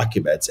legal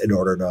documents in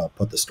order to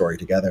put the story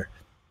together.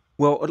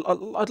 Well,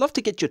 I'd love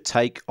to get your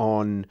take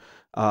on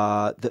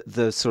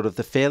the sort of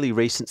the fairly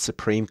recent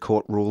Supreme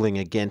Court ruling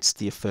against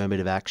the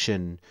affirmative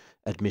action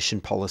admission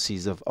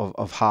policies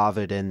of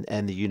Harvard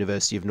and the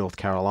University of North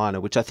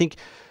Carolina, which I think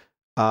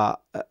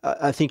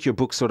your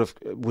book sort of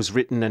was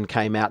written and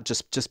came out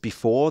just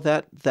before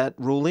that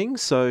ruling.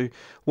 So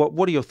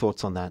what are your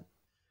thoughts on that?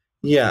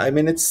 Yeah, I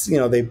mean, it's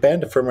they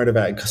banned affirmative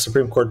action.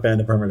 Supreme Court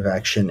banned affirmative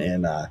action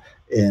in the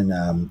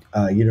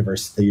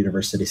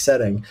university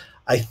setting.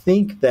 I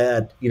think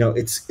that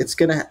it's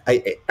gonna,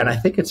 and I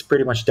think it's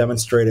pretty much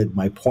demonstrated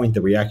my point.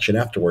 The reaction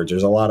afterwards.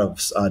 There's a lot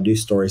of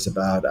news stories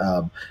about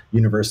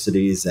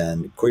universities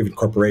and even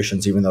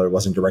corporations, even though it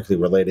wasn't directly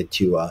related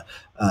to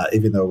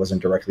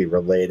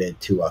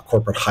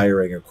corporate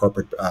hiring or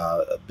corporate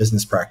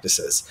business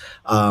practices.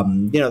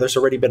 There's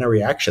already been a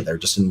reaction there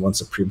just in one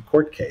Supreme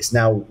Court case.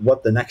 Now,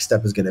 what the next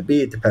step is going to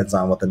be, it depends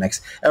on what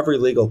every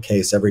legal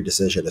case, every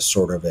decision is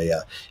sort of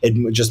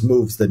it just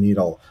moves the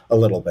needle a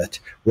little bit,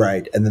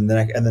 right? And then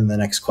the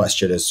next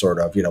question is sort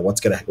of, what's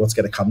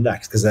gonna come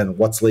next? Because then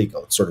what's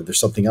legal? It's sort of, there's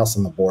something else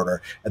on the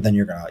border, and then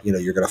you're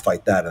gonna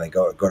fight that, and then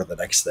go to the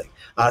next thing.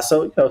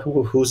 So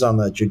who's on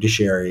the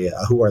judiciary?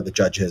 Who are the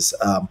judges?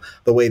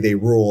 The way they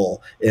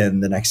rule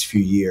in the next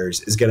few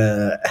years is going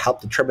to help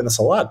determine this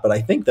a lot. But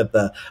I think that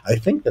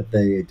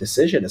the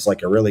decision is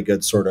like a really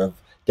good sort of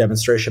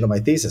demonstration of my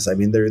thesis. I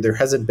mean, there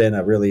hasn't been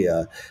a really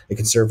a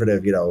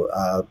conservative,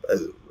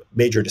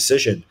 major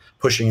decision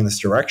pushing in this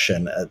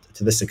direction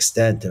to this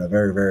extent in a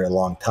very, very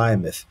long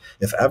time, if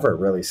ever,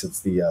 really,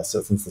 since the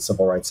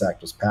Civil Rights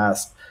Act was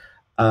passed.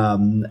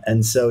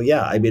 And so,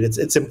 yeah, I mean,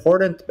 it's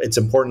important. Its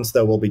importance,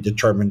 though, will be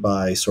determined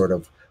by sort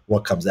of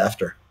what comes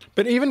after.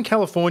 But even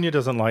California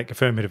doesn't like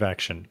affirmative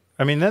action.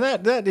 I mean,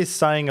 that is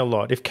saying a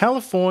lot. If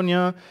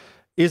California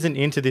isn't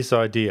into this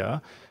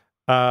idea,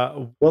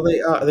 well,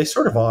 they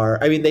sort of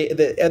are. I mean, they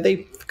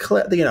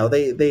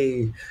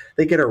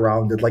get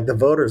around it. Like, the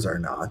voters are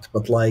not,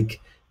 but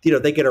like,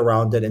 they get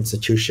around it.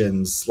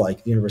 Institutions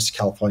like the University of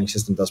California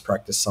system does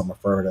practice some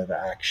affirmative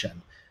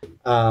action.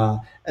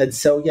 And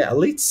so, yeah,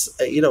 elites,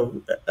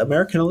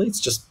 American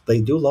elites they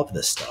do love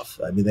this stuff.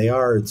 I mean, they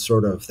are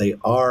sort of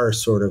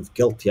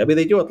guilty. I mean,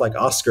 they do it like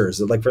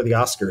Oscars, like for the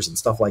Oscars and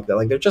stuff like that.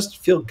 Like, they just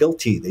feel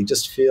guilty. They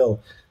just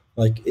feel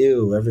like,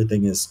 ew,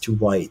 everything is too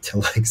white.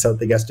 Like,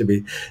 something has to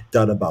be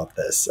done about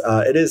this.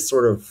 It is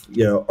sort of,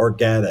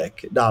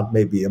 organic, not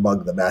maybe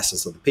among the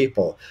masses of the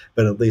people,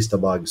 but at least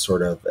among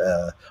sort of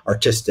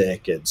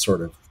artistic and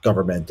sort of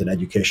government and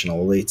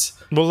educational elites.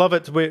 We'll love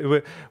it.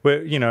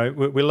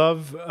 We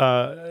love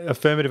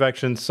affirmative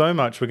action so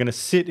much. We're going to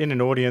sit in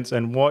an audience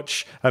and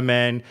watch a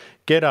man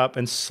get up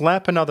and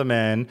slap another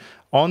man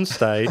on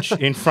stage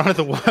in front of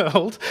the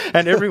world,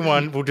 and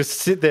everyone will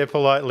just sit there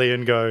politely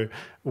and go,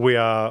 we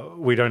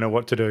don't know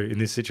what to do in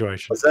this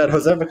situation. Was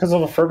that because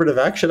of affirmative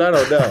action? I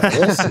don't know.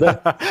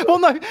 Well,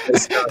 no,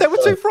 they were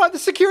too frightened. The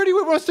security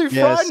was too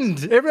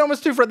frightened. Everyone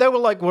was too frightened. They were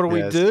like, what do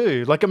we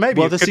do? Like, maybe.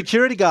 Well, the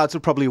security guards were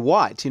probably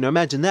white.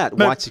 Imagine that.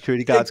 White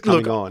security guards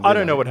coming on. I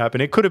don't know what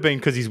happened. It could have been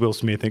because he's Will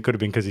Smith. It could have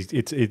been because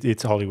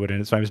it's Hollywood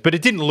and it's famous. But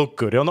it didn't look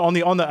good. On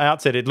the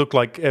outset, it looked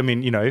like,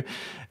 would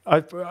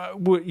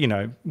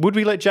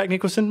we let Jack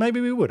Nicholson? Maybe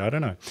we would. I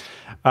don't know.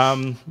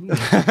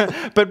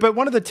 But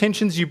one of the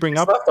tensions you bring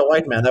up. Slap the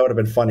white man. That would have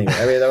been funny.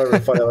 I mean, that would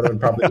have been funny. That would have been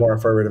probably more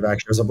affirmative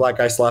action. It was a black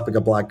guy slapping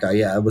a black guy.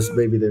 Yeah, it was.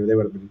 Maybe they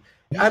would have been.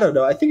 I don't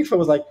know. I think if it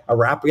was like a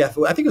rapper, I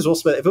think it was Will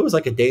Smith. If it was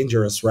like a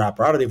dangerous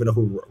rapper, I don't even know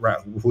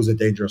who's a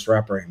dangerous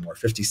rapper anymore.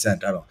 50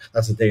 Cent. I don't know.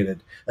 That's a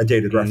dated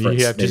reference.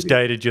 You have just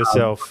dated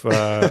yourself.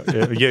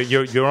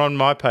 You're on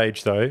my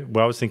page though.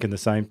 Well, I was thinking the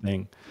same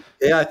thing.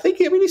 Yeah, I think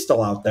he's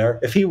still out there.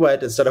 If he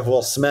went instead of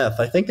Will Smith,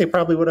 I think they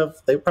probably would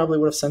have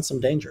sensed some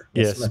danger.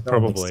 Yes,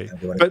 probably.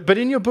 But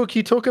in your book,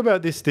 you talk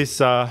about this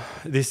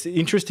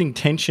interesting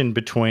tension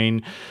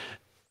between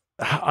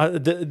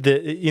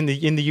in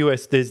the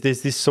US. There's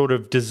this sort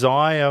of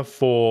desire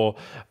for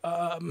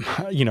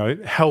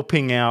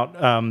helping out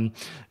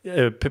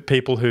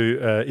people who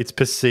it's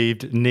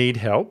perceived need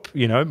help.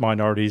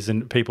 Minorities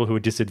and people who are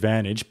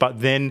disadvantaged.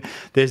 But then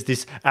there's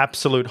this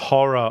absolute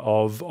horror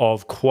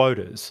of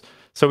quotas.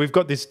 So we've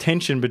got this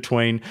tension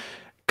between,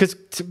 because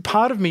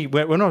part of me,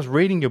 when I was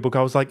reading your book,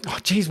 I was like, oh,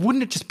 geez,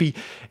 wouldn't it just be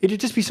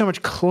so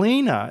much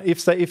cleaner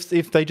if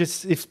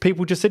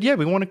people just said, yeah,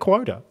 we want a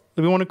quota.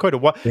 We want a quota.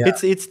 Yeah.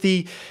 It's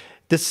the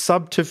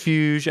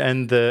subterfuge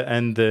and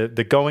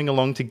the going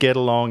along to get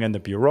along and the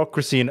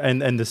bureaucracy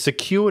and the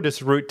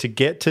circuitous route to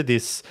get to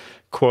this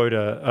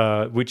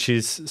quota, which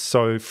is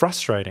so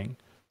frustrating.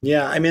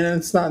 Yeah, I mean,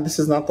 this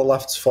is not the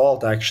left's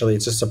fault, actually.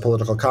 It's just a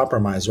political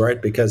compromise,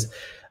 right? Because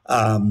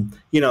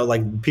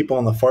like people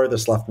on the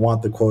farthest left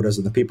want the quotas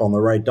and the people on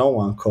the right don't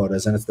want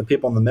quotas. And it's the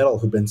people in the middle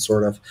who've been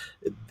sort of,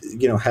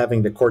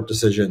 having the court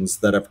decisions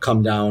that have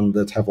come down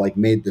that have like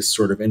made this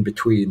sort of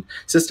in-between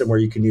system where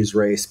you can use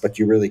race, but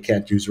you really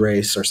can't use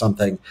race or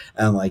something.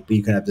 And but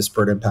you can have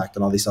disparate impact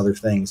and all these other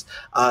things.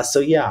 So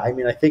yeah, I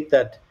mean, I think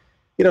that,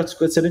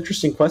 it's an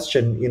interesting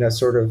question,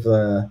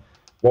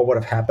 what would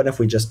have happened if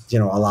we just,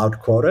 allowed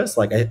quotas?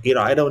 Like,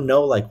 I don't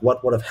know, like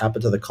what would have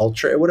happened to the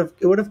culture. It would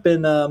have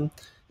been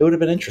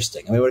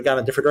interesting. I mean, we would have gone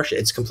a different direction.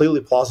 It's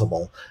completely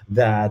plausible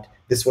that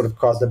this would have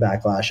caused a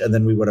backlash, and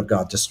then we would have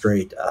gone to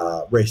straight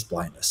race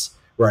blindness,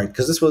 right?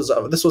 Because this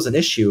was an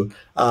issue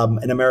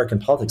in American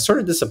politics. Sort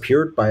of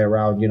disappeared by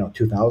around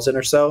 2000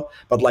 or so,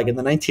 but like in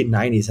the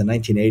 1990s and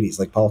 1980s,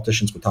 like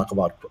politicians would talk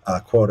about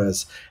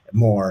quotas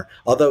more,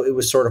 although it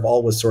was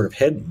always sort of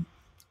hidden.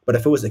 But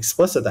if it was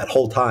explicit that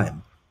whole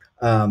time,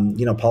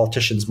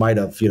 politicians might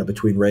have,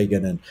 between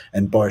Reagan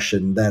and Bush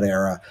and that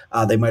era,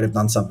 they might have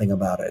done something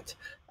about it.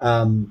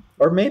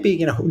 Or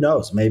maybe, who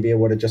knows? Maybe it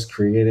would have just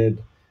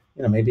created,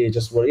 maybe it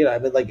just would, I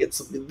mean, like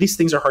these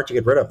things are hard to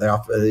get rid of. They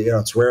often,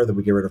 it's rare that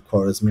we get rid of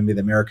quotas. Maybe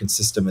the American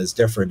system is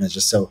different. It's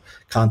just so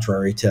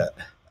contrary to,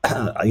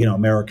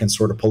 American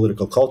sort of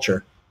political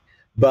culture.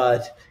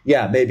 But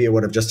yeah, maybe it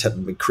would have just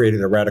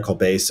created a radical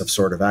base of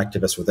sort of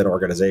activists within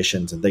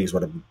organizations, and things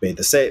would have been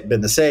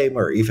the same,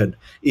 or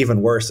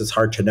even worse. It's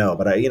hard to know,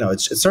 but it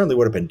certainly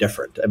would have been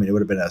different. I mean, it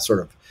would have been it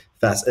would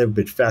have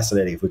been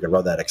fascinating if we could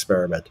run that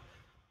experiment.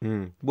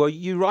 Well,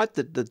 you write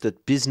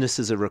that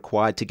businesses are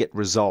required to get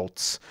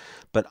results,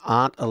 but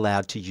aren't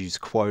allowed to use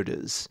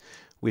quotas,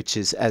 which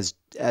is, as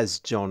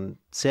John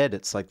said,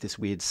 it's like this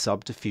weird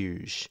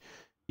subterfuge.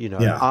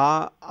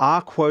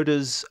 Are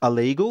quotas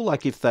illegal?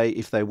 Like if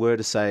they were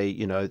to say,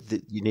 you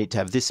need to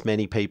have this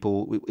many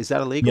people, is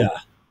that illegal? Yeah.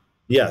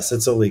 Yes,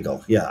 it's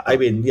illegal. Yeah. I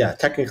mean, yeah,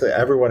 technically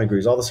everyone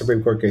agrees. All the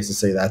Supreme Court cases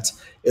say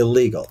that's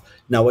illegal.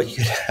 Now, what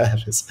you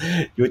have is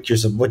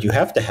what you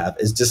have to have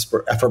is just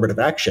affirmative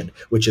action,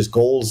 which is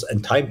goals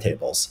and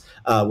timetables,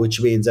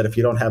 which means that if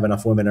you don't have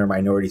enough women or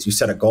minorities, you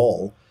set a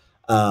goal.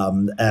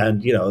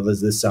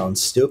 This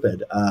sounds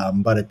stupid,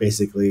 but it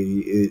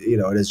basically,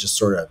 it is just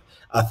sort of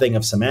a thing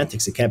of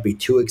semantics. It can't be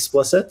too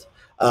explicit.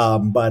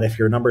 But if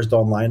your numbers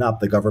don't line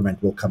up, the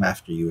government will come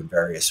after you in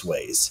various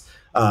ways.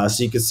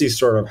 So you can see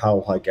sort of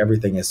how like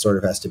everything is sort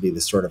of has to be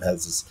this sort of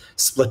has this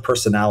split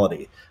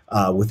personality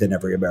within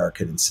every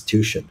American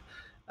institution.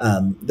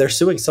 They're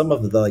suing some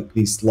of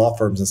these law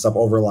firms and stuff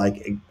over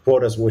like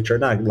quotas, which are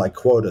not like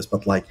quotas,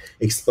 but like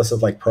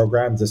explicit like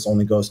programs. This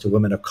only goes to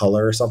women of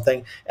color or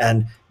something.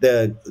 And now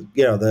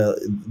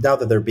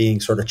that they're being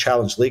sort of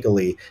challenged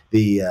legally,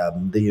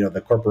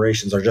 the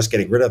corporations are just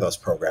getting rid of those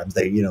programs.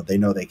 They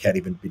know they can't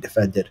even be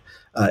defended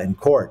in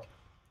court.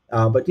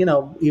 But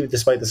even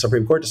despite the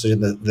Supreme Court decision,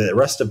 the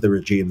rest of the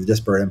regime, the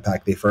disparate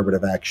impact, the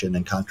affirmative action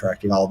and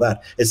contracting, all of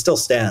that, it still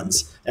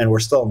stands. And we're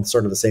still in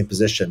sort of the same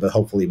position, but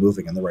hopefully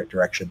moving in the right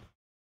direction.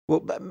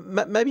 Well,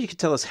 maybe you could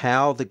tell us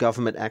how the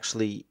government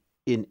actually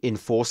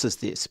enforces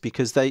this,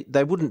 because they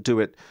wouldn't do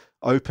it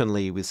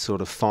openly with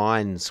sort of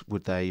fines,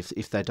 would they,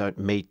 if they don't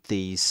meet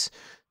these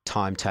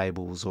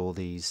timetables or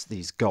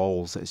these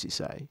goals, as you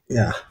say?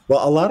 Yeah.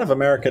 Well, a lot of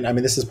American, I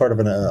mean, this is part of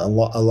a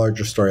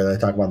larger story that I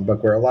talk about in the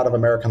book, where a lot of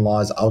American law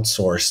is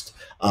outsourced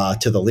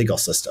to the legal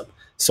system.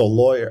 So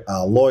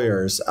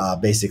lawyers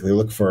basically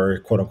look for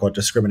quote unquote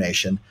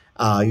discrimination.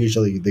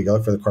 Usually they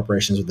go for the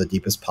corporations with the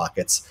deepest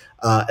pockets,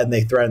 and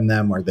they threaten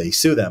them or they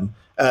sue them.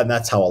 And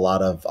that's how a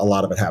lot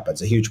of it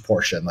happens. A huge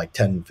portion, like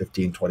 10,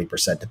 15,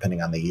 20%,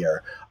 depending on the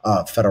year,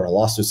 of federal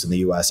lawsuits in the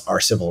U.S. are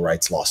civil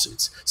rights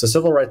lawsuits. So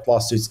civil rights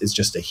lawsuits is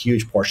just a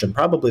huge portion,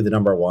 probably the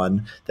number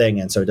one thing.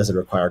 And so it doesn't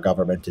require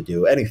government to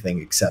do anything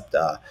except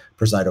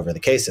preside over the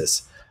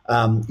cases.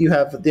 You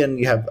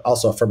have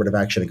also affirmative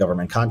action in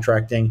government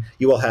contracting.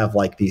 You will have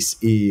like these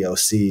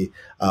EEOC,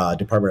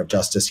 Department of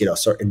Justice,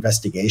 sort of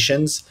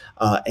investigations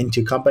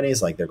into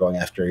companies, like they're going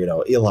after,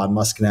 Elon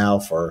Musk now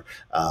for,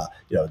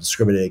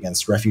 discriminating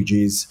against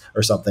refugees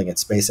or something at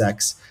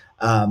SpaceX.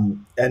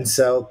 And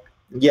so,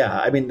 yeah,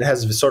 I mean, it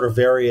has sort of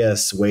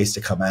various ways to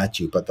come at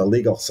you, but the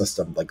legal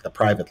system, like the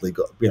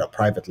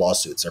private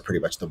lawsuits are pretty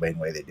much the main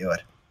way they do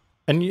it.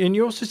 And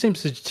you also seem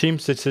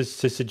to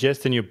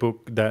suggest in your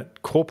book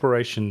that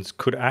corporations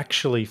could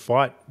actually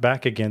fight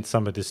back against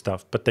some of this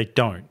stuff, but they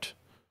don't.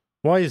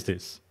 Why is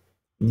this?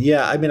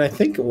 Yeah, I mean, I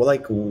think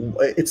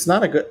it's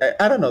not a good.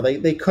 I don't know.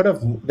 They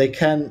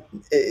can.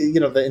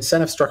 The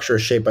incentive structure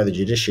is shaped by the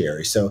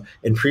judiciary. So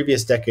in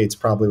previous decades,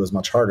 probably was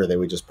much harder. They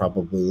would just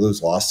probably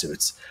lose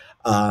lawsuits.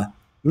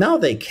 Now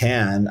they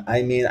can.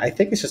 I mean, I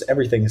think it's just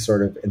everything is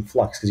sort of in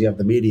flux because you have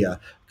the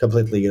media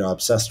completely,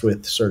 obsessed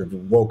with sort of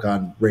woke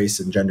on race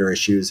and gender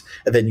issues,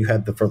 and then you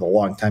had for the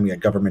long time you had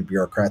government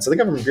bureaucrats. And the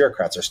government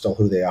bureaucrats are still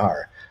who they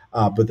are,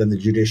 but then the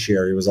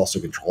judiciary was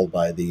also controlled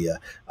by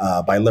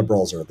by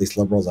liberals, or at least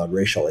liberals on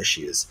racial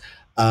issues.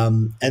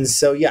 And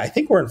so, yeah, I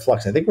think we're in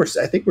flux. I think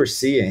we're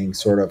seeing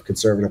sort of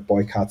conservative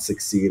boycotts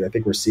succeed. I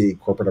think we're seeing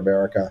corporate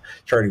America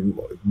turning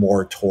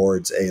more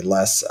towards a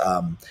less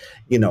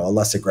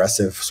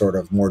aggressive, sort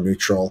of more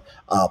neutral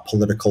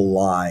political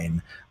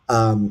line.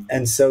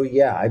 And so,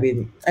 yeah, I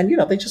mean, and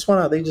they just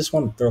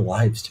want their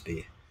lives to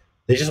be.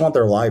 They just want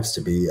their lives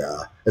to be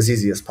as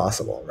easy as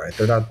possible, right?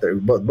 They're not there,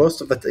 but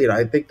most of the,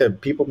 I think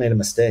that people made a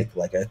mistake.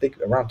 Like I think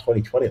around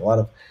 2020,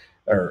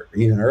 or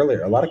even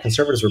earlier, a lot of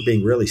conservatives were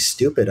being really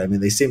stupid. I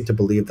mean, they seemed to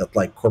believe that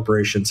like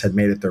corporations had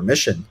made it their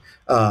mission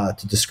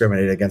to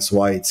discriminate against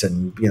whites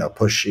and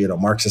push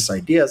Marxist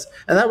ideas,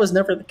 and that was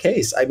never the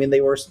case. I mean,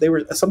 they were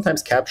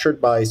sometimes captured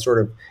by sort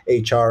of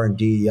HR and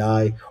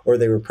DEI, or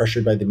they were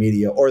pressured by the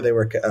media, or they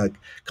were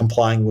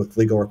complying with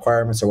legal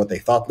requirements or what they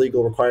thought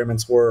legal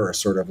requirements were, or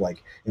sort of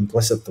like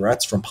implicit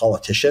threats from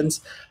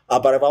politicians.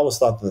 But I've always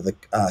thought that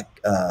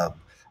the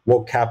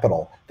woke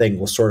capital thing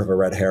was sort of a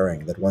red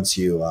herring, that once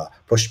you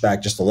push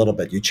back just a little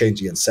bit, you change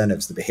the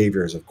incentives, the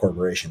behaviors of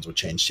corporations would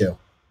change too.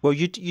 Well,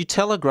 you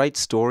tell a great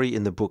story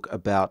in the book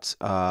about,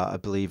 I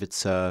believe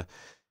it's a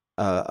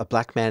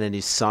black man and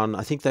his son.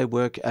 I think they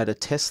work at a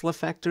Tesla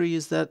factory.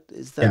 Is that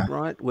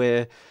right?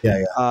 Where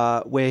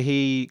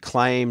he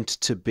claimed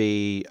to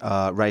be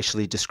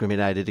racially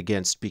discriminated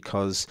against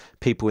because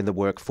people in the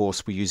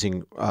workforce were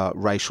using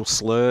racial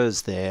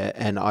slurs there,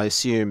 and I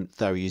assume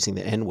they were using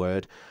the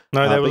N-word.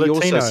 No, they were but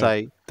Latino. You also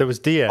say, there was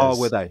Diaz. Oh,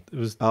 were they? It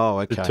was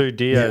okay. The two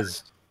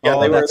Diaz. Yeah,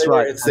 they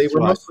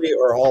were mostly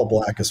or all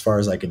black, as far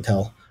as I can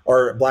tell,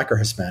 or black or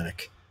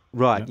Hispanic.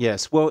 Right. Yeah.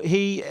 Yes. Well,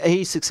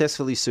 he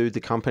successfully sued the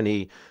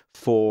company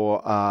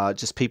for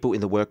just people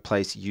in the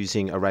workplace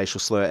using a racial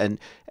slur,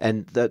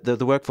 and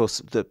the workforce,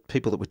 the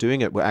people that were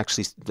doing it, they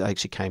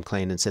actually came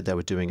clean and said they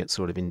were doing it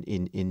sort of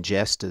in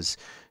jest, as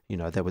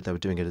they were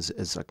doing it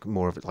as like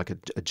more of like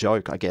a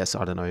joke, I guess.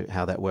 I don't know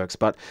how that works,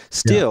 but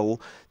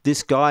still,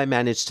 this guy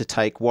managed to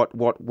take what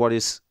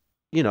is.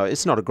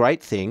 It's not a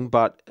great thing,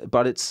 but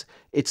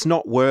it's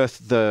not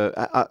worth the.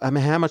 I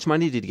mean, how much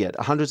money did he get?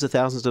 Hundreds of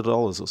thousands of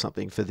dollars or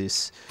something for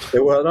this?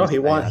 Well, no, he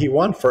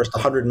won first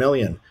 $100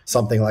 million,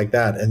 something like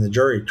that, in the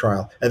jury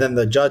trial, and then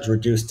the judge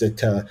reduced it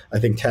to I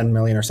think $10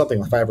 million or something,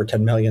 like $5 or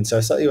 $10 million. So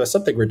it was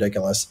something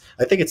ridiculous.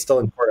 I think it's still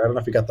in court. I don't know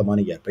if he got the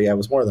money yet, but yeah, it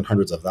was more than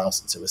hundreds of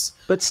thousands. It was.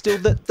 But still,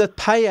 the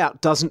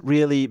payout doesn't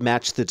really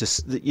match the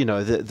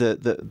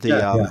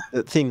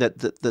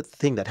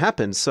thing that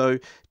happened. So,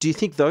 do you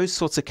think those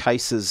sorts of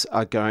cases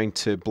are going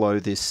to blow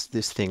this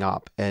thing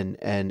up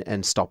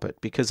and stop it?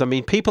 Because I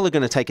mean, people are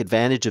going to take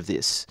advantage of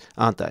this,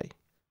 aren't they?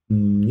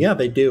 Yeah,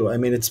 they do. I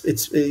mean, it's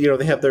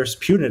there's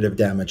punitive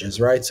damages,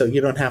 right? So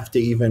you don't have to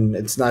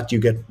it's not you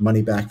get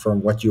money back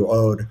from what you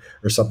owed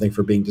or something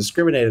for being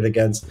discriminated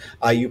against.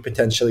 You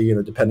potentially,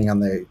 depending on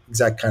the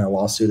exact kind of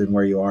lawsuit and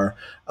where you are,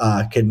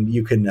 can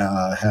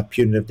have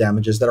punitive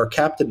damages that are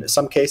capped in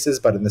some cases,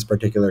 but in this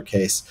particular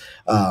case,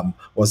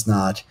 was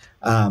not.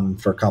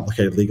 For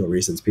complicated legal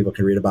reasons people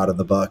can read about in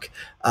the book.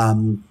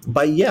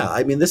 But yeah,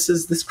 I mean,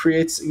 this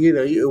creates, you'd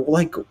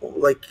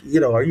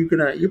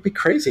be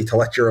crazy to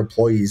let your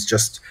employees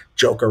just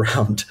joke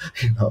around,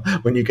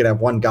 when you could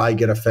have one guy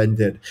get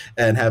offended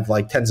and have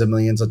like tens of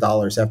millions of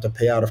dollars have to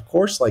pay out. Of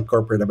course, like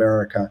corporate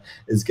America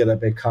is going to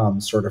become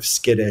sort of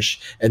skittish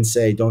and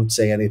say, don't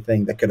say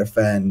anything that could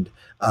offend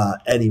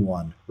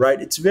anyone,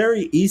 right? It's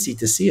very easy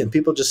to see, and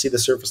people just see the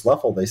surface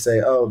level. They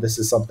say, oh, this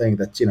is something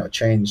that's,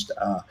 changed,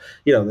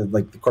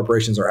 like the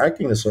corporations are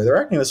acting this way.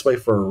 They're acting this way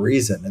for a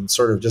reason. And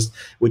sort of just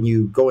when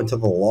you go into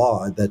the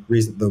law,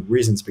 the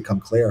reasons become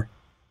clear.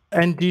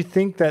 And do you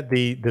think that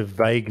the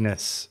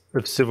vagueness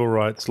of civil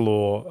rights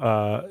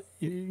law,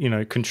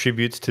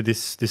 contributes to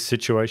this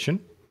situation?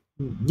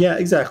 Yeah,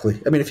 exactly.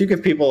 I mean, if you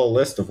give people a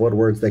list of what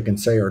words they can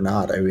say or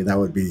not, I mean, that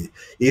would be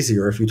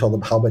easier if you told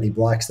them how many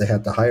blacks they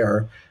had to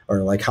hire,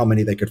 or like how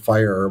many they could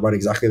fire, or what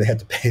exactly they had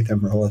to pay them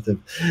relative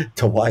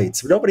to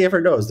whites. But nobody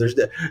ever knows.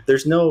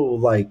 There's no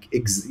like,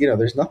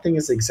 there's nothing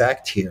is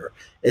exact here.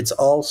 It's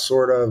all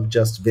sort of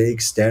just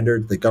vague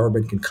standard. The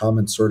government can come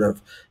and sort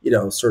of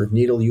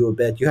needle you a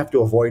bit. You have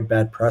to avoid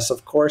bad press,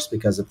 of course,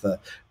 because if the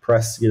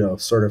press,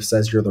 sort of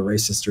says you're the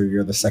racist or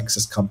you're the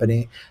sexist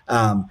company,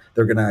 the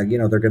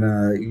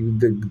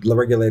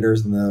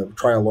regulators and the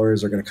trial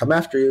lawyers are going to come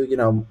after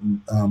you.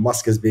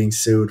 Musk is being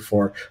sued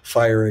for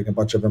firing a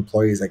bunch of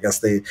employees. I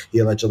guess he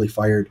allegedly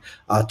fired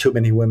too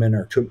many women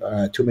or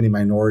too many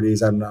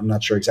minorities. I'm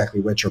not sure exactly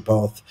which or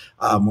both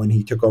when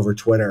he took over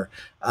Twitter.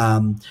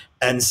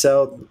 And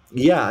so,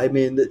 yeah, I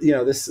mean,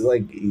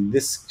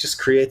 this just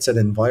creates an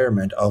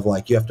environment of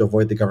like, you have to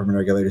avoid the government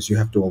regulators. You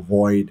have to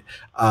avoid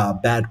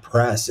bad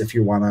press if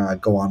you want to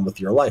go on with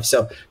your life.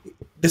 So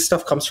this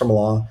stuff comes from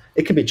law.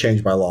 It can be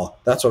changed by law.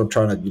 That's what I'm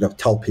trying to,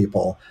 tell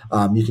people.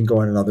 You can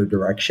go in another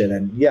direction.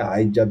 And yeah,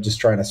 I'm just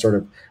trying to sort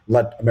of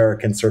let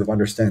Americans sort of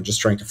understand, just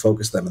trying to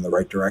focus them in the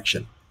right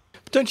direction.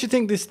 Don't you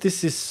think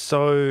this is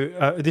so?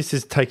 This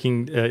is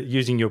taking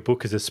using your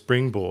book as a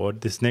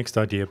springboard. This next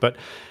idea, but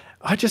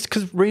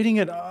because reading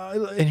it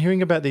and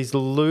hearing about these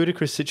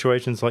ludicrous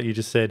situations, like you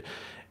just said,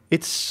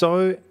 it's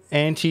so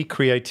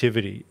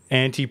anti-creativity,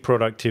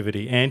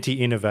 anti-productivity,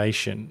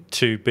 anti-innovation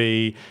to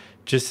be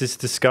just this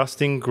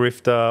disgusting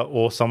grifter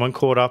or someone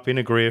caught up in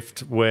a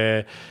grift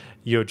where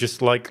you're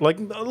just like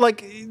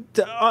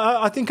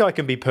I think I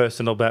can be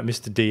personal about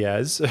Mr.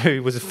 Diaz,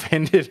 who was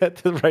offended at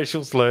the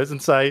racial slurs, and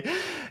say,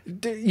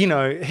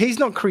 he's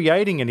not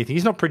creating anything.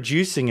 He's not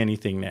producing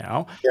anything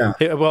now.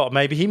 Yeah. Well,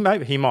 maybe he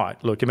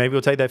might. Look, maybe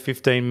he'll take that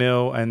 15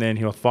 mil and then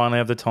he'll finally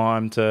have the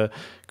time to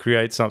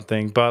create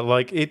something. But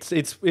like, it's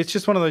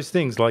just one of those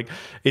things. Like,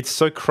 it's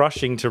so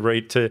crushing to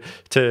read, to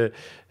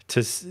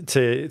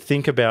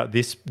think about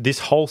this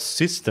whole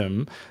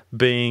system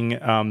being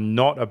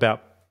not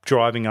about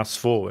driving us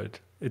forward.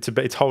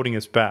 It's holding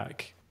us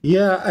back.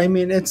 Yeah, I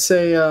mean, it's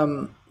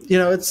a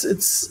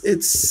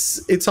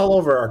it's all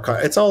over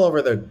it's all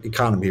over the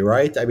economy,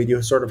 right? I mean,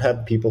 you sort of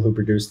have people who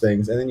produce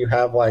things, and then you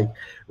have like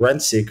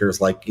rent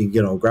seekers, like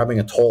grabbing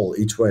a toll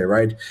each way,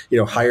 right?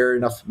 Hire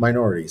enough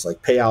minorities,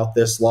 like pay out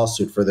this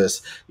lawsuit for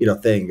this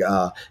thing.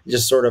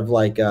 Just sort of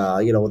like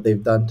what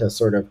they've done to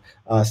sort of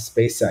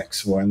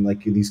SpaceX, when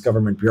like these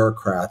government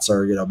bureaucrats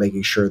are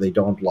making sure they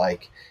don't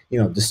like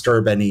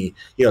disturb any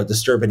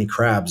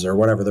crabs or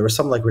whatever. There was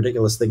some like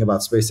ridiculous thing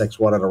about SpaceX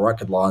wanted a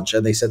rocket launch,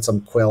 and they said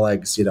some quail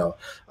eggs,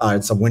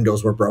 and some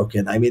windows were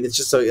broken. I mean, it's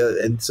just so,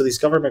 and so these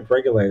government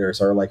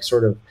regulators are like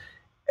sort of,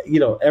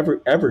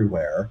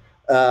 everywhere.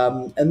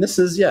 And this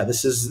is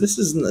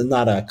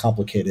not a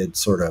complicated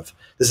sort of,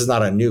 this is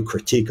not a new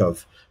critique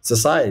of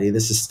society.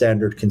 This is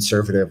standard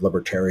conservative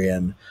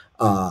libertarian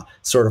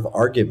sort of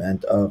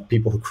argument of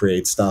people who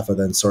create stuff, and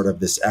then sort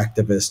of this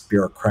activist,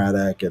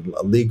 bureaucratic, and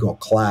legal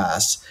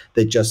class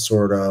that just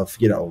sort of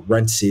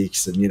rent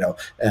seeks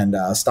and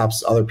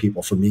stops other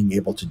people from being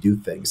able to do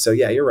things. So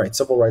yeah, you're right.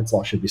 Civil rights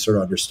law should be sort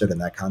of understood in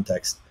that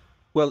context.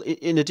 Well,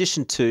 in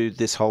addition to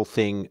this whole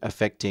thing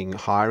affecting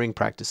hiring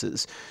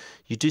practices,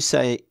 you do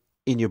say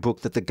in your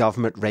book that the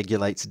government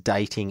regulates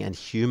dating and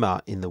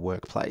humor in the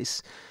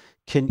workplace.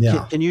 Can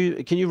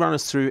you run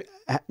us through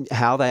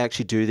how they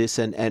actually do this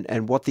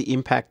and what the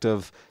impact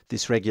of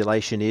this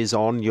regulation is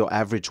on your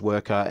average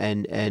worker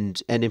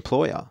and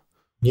employer?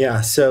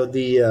 Yeah. So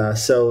there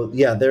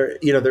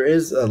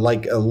is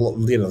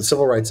the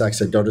Civil Rights Act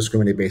said don't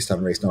discriminate based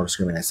on race, don't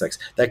discriminate on sex.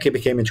 That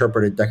became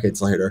interpreted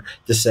decades later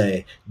to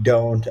say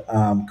don't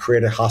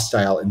create a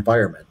hostile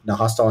environment. Now,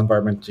 hostile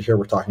environment, here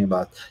we're talking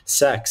about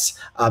sex,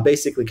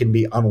 basically can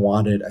be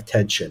unwanted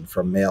attention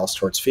from males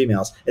towards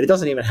females, and it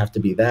doesn't even have to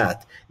be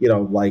that.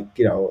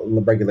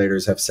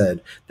 Regulators have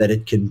said that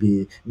it can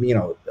be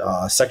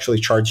sexually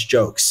charged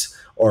jokes.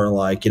 Or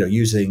like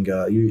you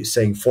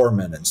saying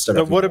foreman instead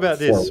of. What about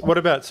this? What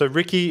about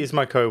Ricky is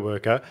my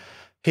coworker.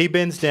 He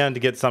bends down to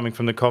get something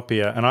from the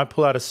copier, and I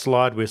pull out a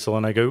slide whistle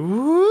and I go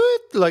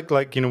whoop, like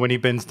when he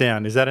bends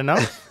down. Is that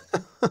enough?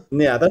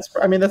 Yeah, that's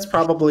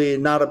probably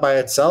not by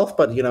itself,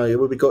 but it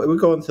would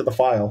go into the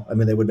file. I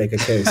mean, they would make a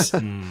case. It's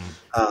in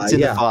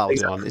the file,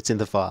 exactly. John. It's in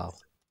the file.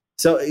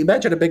 So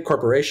imagine a big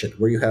corporation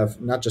where you have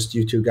not just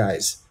you two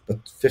guys, but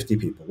 50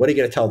 people. What are you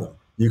going to tell them?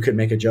 You can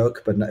make a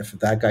joke, but if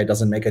that guy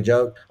doesn't make a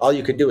joke, all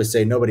you can do is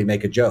say nobody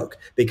make a joke,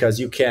 because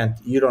you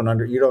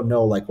don't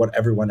know like what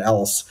everyone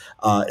else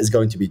is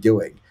going to be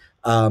doing.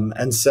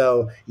 And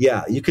so,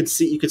 yeah, you could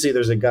see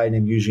there's a guy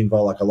named Eugene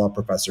Volokh, a law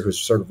professor, who's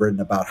sort of written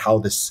about how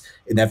this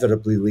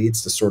inevitably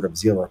leads to sort of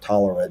zero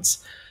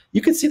tolerance.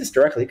 You can see this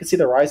directly. You can see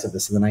the rise of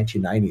this in the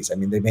 1990s. I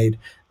mean, they made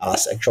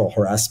sexual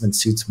harassment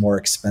suits more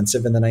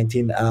expensive in the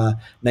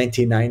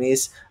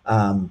 1990s.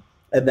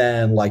 And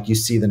then, like, you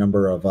see the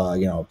number of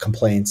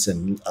complaints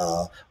and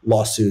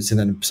lawsuits, and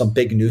then some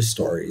big news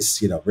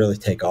stories, really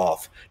take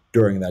off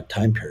during that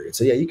time period.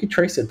 So yeah, you could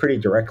trace it pretty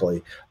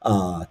directly.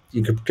 To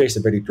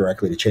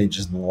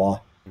changes in the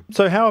law.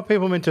 So how are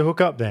people meant to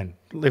hook up then?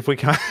 If we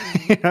can't,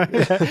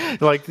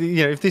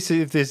 if this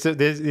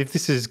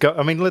is,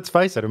 I mean, let's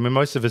face it. I mean,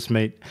 most of us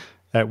meet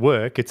at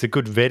work. It's a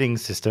good vetting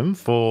system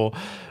for,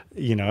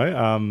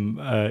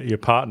 your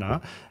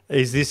partner.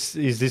 Is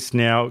this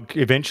now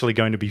eventually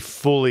going to be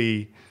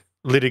fully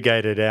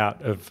litigated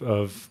out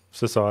of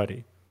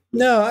society?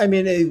 No, I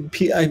mean,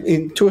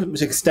 to an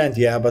extent,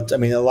 yeah, but I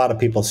mean, a lot of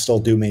people still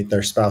do meet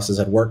their spouses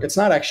at work. It's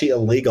not actually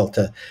illegal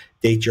to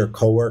date your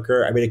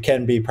coworker. I mean, it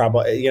can be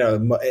probably,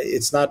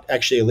 it's not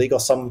actually illegal.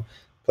 Some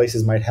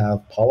places might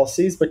have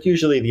policies, but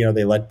usually,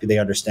 they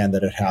understand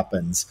that it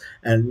happens,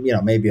 and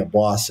maybe a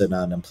boss and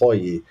an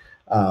employee,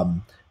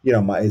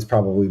 is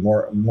probably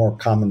more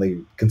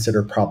commonly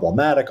considered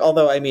problematic.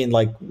 Although, I mean,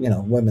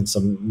 women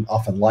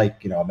often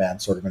like, a man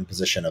sort of in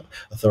position of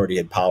authority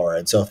and power.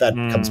 And so if that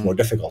becomes more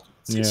difficult,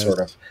 it's sort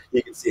of,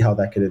 you can see how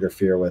that could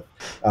interfere with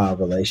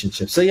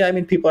relationships. So, yeah, I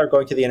mean, people are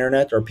going to the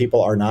internet, or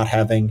people are not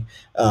having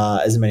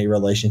as many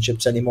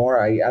relationships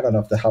anymore. I don't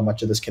know how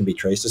much of this can be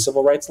traced to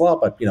civil rights law,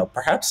 but,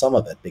 perhaps some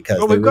of it,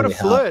 because we've got to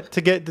flirt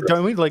to get,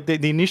 don't we? Like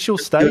the initial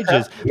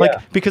stages,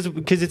 because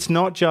it's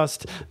not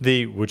just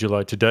would you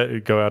like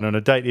to go out on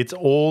a date? It's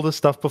all the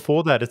stuff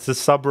before that. It's the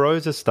sub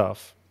rosa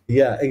stuff.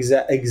 Yeah,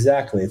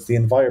 exactly. It's the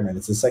environment.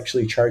 It's a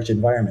sexually charged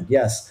environment.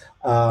 Yes.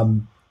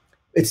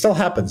 It still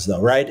happens though,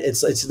 right?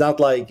 It's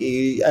not like,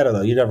 I don't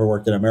know, you never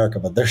worked in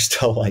America, but there's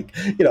still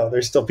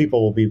there's still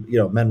people will be,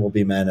 men will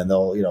be men, and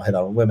they'll, hit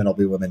on women, will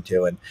be women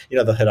too. And,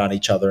 they'll hit on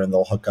each other and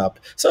they'll hook up.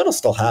 So it'll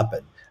still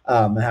happen.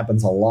 It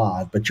happens a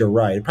lot, but you're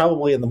right.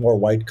 Probably in the more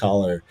white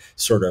collar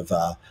sort of,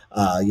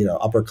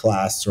 upper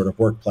class sort of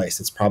workplace,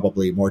 it's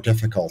probably more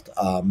difficult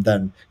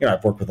than,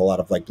 I've worked with a lot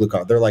of blue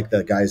collar. They're like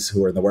the guys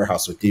who were in the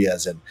warehouse with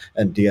Diaz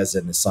and Diaz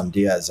and his son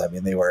Diaz. I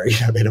mean, they were,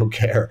 they don't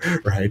care,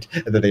 right?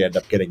 And then they end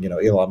up getting,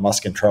 Elon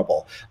Musk in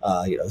trouble.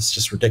 It's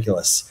just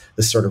ridiculous,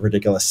 this sort of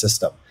ridiculous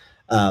system.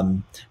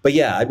 But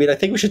yeah, I mean, I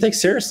think we should take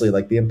seriously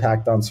the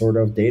impact on sort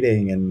of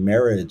dating and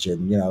marriage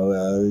and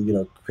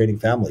creating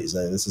families.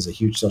 This is a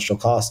huge social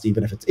cost,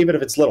 even if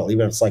it's little,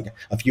 even if it's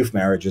a few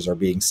marriages are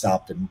being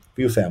stopped and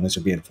few families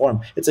are being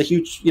formed. It's a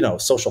huge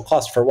social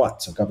cost for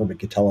what? So government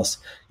could tell us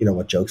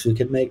what jokes we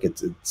can make.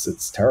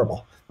 It's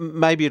terrible.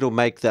 Maybe it'll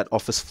make that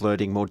office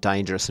flirting more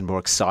dangerous and more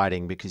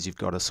exciting, because you've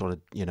got to sort of,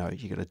 you got to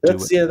do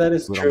it. Yeah, that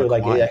is true.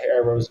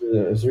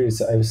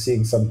 I was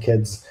seeing some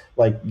kids,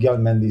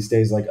 young men these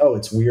days, oh,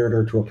 it's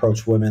weirder to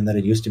approach women than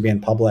it used to be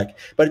in public.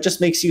 But it just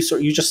makes you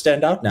you just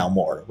stand out now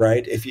more,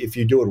 right? If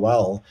you do it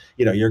well,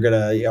 you're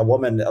a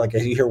woman,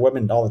 you hear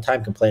women all the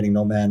time complaining,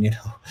 no man,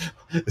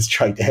 is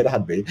trying to hit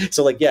on me.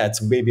 So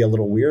it's maybe a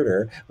little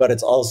weirder, but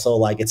it's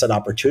also it's an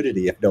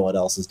opportunity if no one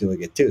else is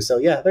doing it too. So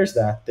yeah, there's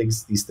that.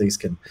 These things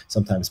can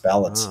sometimes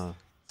balance.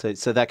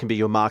 So that can be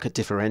your market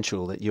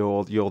differential, that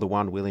you're the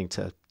one willing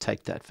to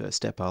take that first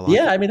step.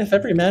 I mean, if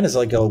every man is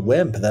a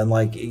wimp, then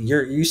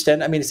you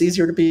stand. I mean, it's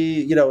easier to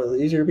be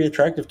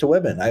attractive to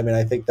women. I mean,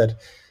 I think that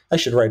I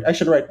should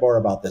write more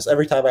about this.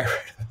 Every time I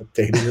write about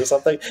dating or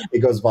something, it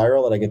goes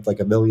viral and I get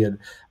 1 million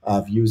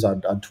views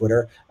on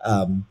Twitter.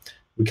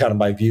 We count them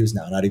by views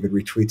now, not even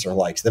retweets or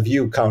likes. The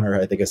view counter,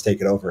 I think, has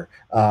taken over.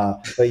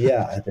 But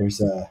yeah, there's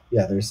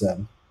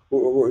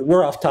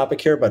we're off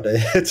topic here, but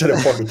it's an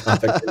important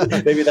topic.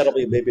 Maybe that'll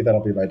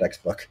be my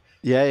next book.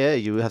 Yeah,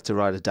 you have to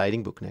write a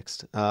dating book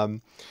next.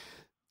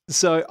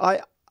 So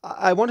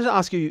I wanted to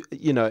ask you,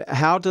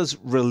 how does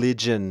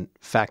religion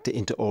factor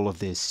into all of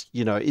this?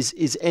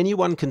 Is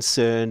anyone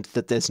concerned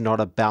that there's not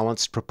a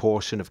balanced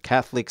proportion of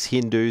Catholics,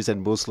 Hindus,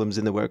 and Muslims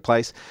in the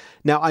workplace?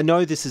 Now, I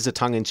know this is a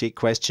tongue-in-cheek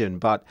question,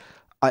 but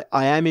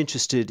I am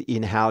interested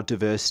in how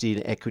diversity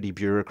and equity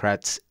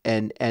bureaucrats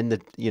and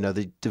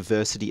the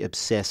diversity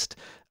obsessed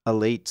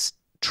elites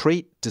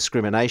treat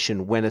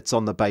discrimination when it's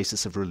on the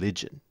basis of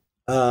religion.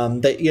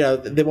 You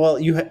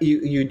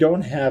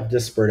don't have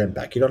disparate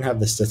impact. You don't have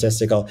the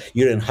statistical,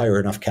 you didn't hire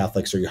enough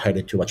Catholics or you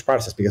hired too much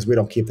Protestants, because we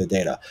don't keep the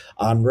data.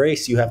 On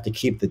race, you have to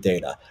keep the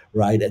data,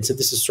 right? And so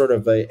this is sort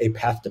of a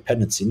path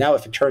dependency. Now,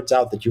 if it turns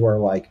out that you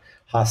are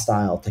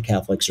hostile to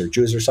Catholics or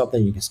Jews or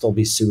something, you can still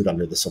be sued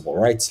under the civil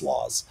rights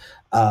laws.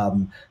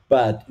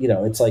 But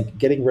it's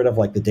getting rid of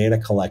the data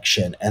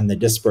collection and the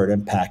disparate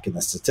impact and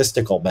the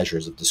statistical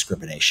measures of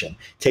discrimination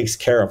takes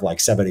care of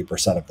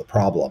 70% of the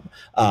problem.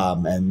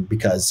 And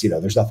because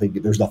there's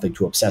nothing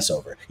to obsess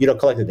over. You don't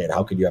collect the data.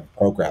 How could you have a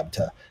program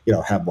to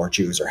have more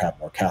Jews or have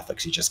more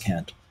Catholics? You just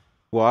can't.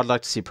 Well, I'd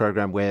like to see a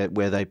program where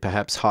they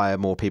perhaps hire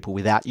more people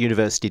without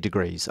university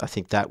degrees. I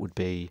think that'd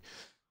be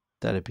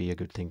a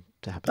good thing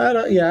to happen. I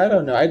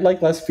don't know. I'd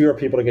like fewer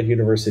people to get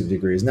university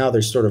degrees. Now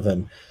there's sort of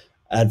an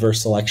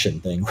adverse selection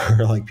thing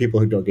where like people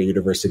who don't get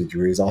university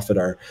degrees often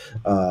are,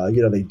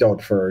 they don't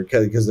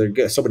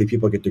because so many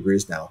people get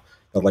degrees now.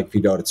 But like if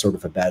you don't, it's sort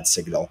of a bad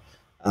signal.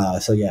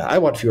 So yeah, I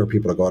want fewer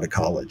people to go to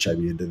college. I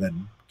mean, and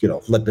then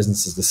let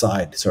businesses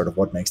decide sort of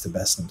what makes the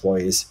best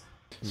employees.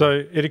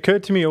 So it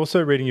occurred to me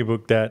also reading your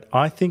book that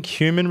I think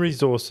human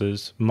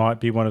resources might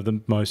be one of the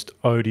most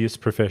odious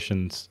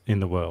professions in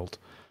the world.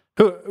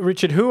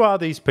 Richard, who are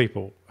these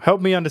people?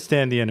 Help me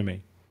understand the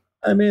enemy.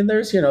 I mean,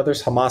 there's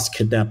Hamas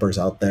kidnappers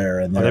out there,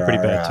 and they're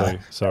pretty bad too.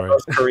 Sorry,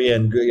 North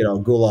Korean,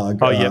 gulag.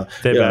 Oh yeah,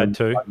 they're bad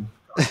too.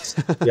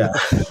 Yeah.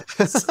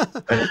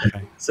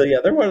 So yeah,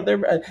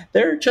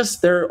 they're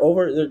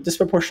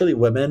disproportionately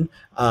women.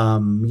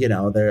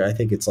 I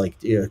think it's like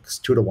it's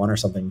 2 to 1 or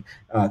something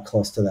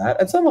close to that,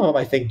 and some of them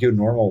I think do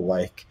normal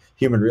like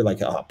human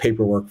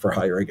paperwork for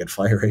hiring and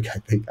firing.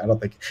 I don't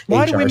think.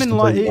 Why do women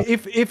like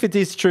if it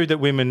is true that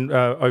women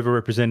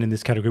overrepresent in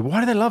this category?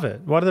 Why do they love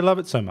it? Why do they love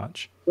it so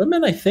much?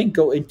 Women, I think,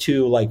 go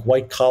into like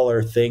white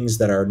collar things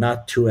that are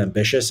not too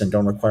ambitious and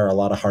don't require a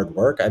lot of hard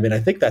work. I mean, I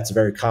think that's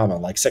very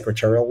common. Like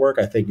secretarial work,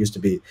 I think used to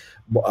be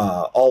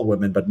all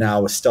women, but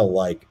now is still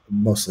like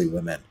mostly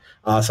women.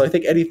 So I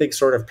think anything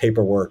sort of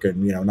paperwork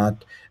and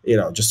not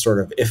just sort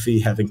of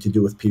iffy having to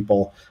do with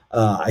people.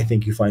 I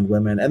think you find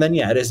women, and then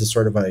it is a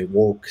sort of a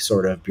woke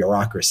sort of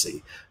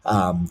bureaucracy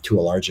to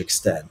a large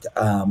extent,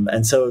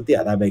 and so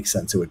that makes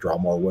sense. It would draw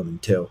more women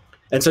too.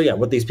 And so,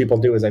 what these people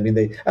do is, I mean,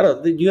 I don't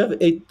know, do you have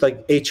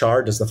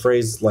HR? Does the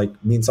phrase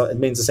mean something? It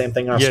means the same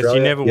thing in Australia? Yes,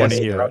 you never want to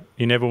hear it.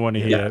 You never want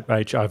to hear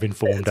HR. I've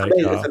informed HR.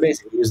 It's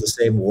amazing. You use the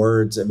same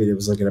words. I mean, it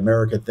was like an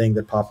American thing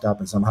that popped up,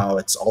 and somehow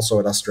it's also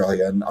in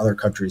Australia and other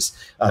countries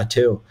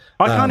too.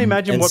 I can't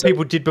imagine what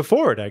people did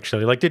before it.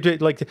 Actually,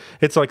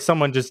 it's like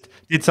someone just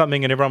did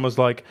something, and everyone was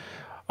like,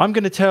 "I'm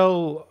going to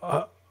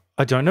tell."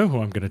 I don't know who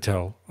I'm going to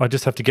tell. I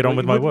just have to get on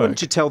with my work.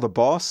 Wouldn't you tell the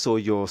boss or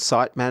your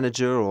site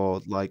manager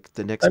or like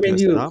the next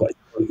person up?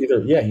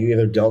 You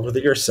either dealt with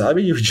it yourself. I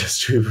mean, you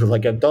just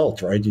like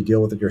adult, right? You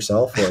deal with it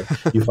yourself, or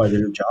you find a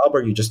new job,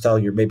 or you just tell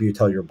you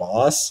tell your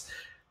boss.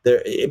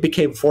 It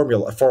became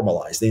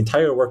formalized. The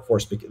entire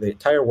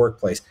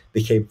workplace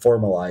became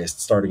formalized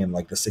starting in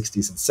like the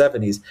 60s and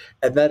 70s,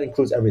 and that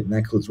includes everything. That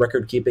includes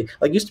record keeping.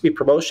 Like it used to be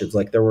promotions.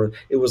 Like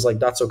it was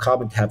like not so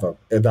common to have a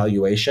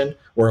evaluation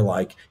where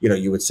like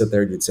you would sit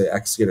there and you'd say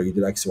X. You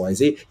did X, Y,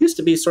 Z. It used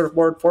to be sort of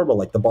more informal.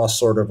 Like the boss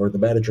sort of or the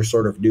manager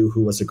sort of knew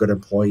who was a good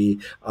employee,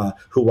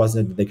 who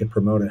wasn't. They could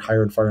promote and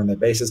hire and fire on that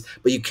basis.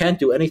 But you can't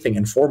do anything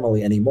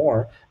informally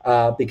anymore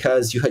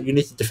because you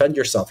need to defend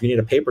yourself. You need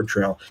a paper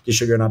trail to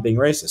show you're not being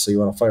racist. So you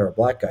want to fire a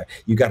black guy,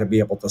 you got to be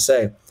able to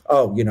say,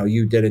 oh,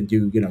 you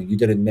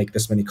didn't make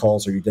this many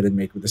calls or you didn't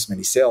make this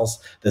many sales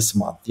this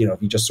month.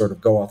 If you just sort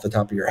of go off the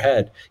top of your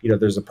head,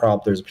 there's a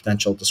problem. There's a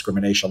potential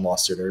discrimination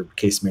lawsuit or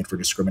case made for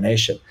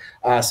discrimination.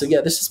 This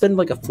has been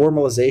like a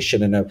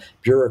formalization and a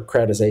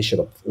bureaucratization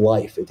of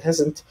life.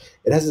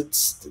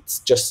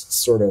 It's just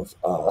sort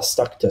of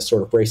stuck to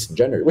sort of race and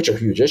gender, which are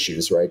huge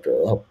issues, right?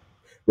 How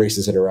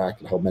races interact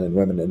and how men and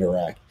women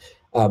interact.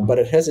 But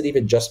it hasn't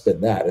even just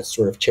been that. It's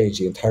sort of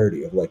changed the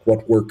entirety of like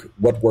what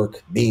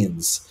work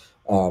means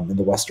in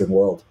the Western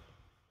world.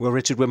 Well,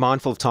 Richard, we're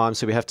mindful of time,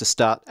 so we have to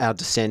start our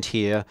descent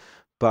here.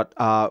 But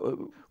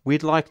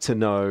we'd like to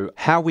know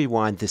how we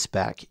wind this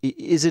back.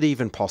 Is it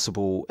even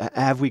possible?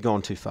 Have we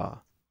gone too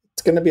far?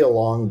 It's going to be a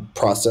long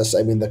process.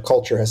 I mean, the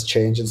culture has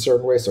changed in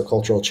certain ways, so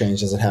cultural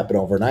change doesn't happen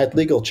overnight.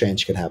 Legal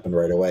change can happen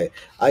right away.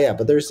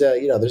 But there's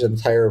there's an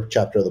entire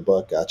chapter of the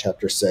book,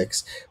 chapter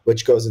 6,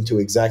 which goes into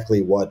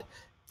exactly what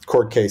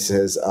court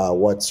cases,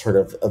 what sort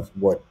of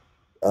what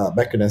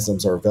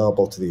mechanisms are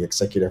available to the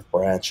executive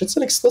branch. It's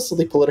an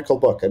explicitly political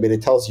book. I mean,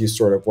 it tells you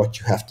sort of what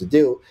you have to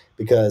do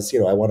because,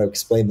 I want to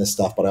explain this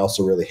stuff, but I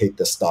also really hate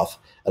this stuff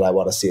and I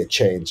want to see it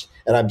change.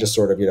 And I'm just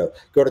sort of,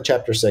 go to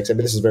chapter 6. I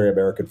mean, this is very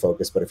American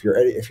focused, but if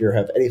you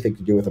have anything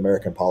to do with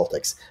American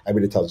politics, I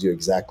mean, it tells you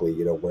exactly,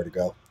 where to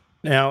go.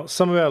 Now,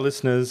 some of our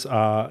listeners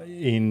are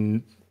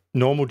in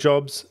normal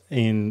jobs,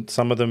 in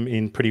some of them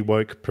in pretty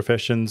woke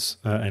professions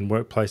and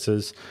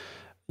workplaces.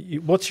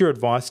 What's your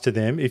advice to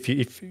them, if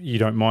you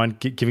don't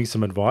mind giving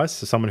some advice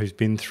to someone who's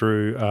been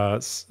through,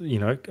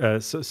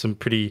 some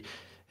pretty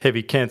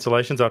heavy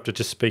cancellations after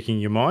just speaking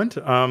your mind?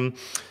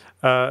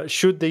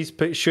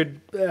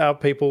 Should our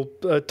people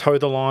toe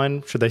the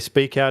line? Should they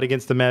speak out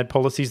against the mad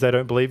policies they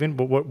don't believe in?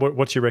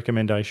 What's your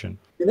recommendation?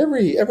 And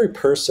every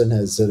person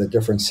is in a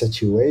different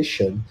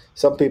situation.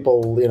 Some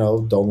people,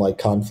 don't like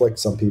conflict.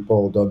 Some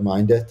people don't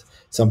mind it.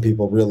 Some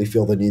people really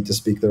feel the need to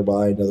speak their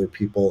mind. Other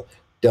people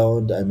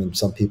don't. I mean,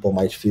 some people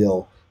might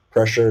feel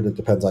pressured. It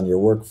depends on your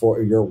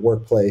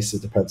workplace.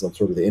 It depends on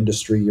sort of the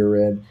industry you're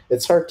in.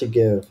 It's hard to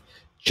give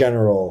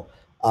general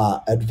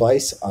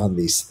advice on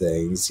these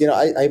things.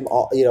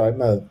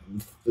 I'm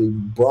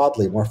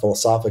broadly, more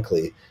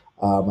philosophically.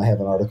 I have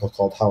an article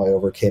called "How I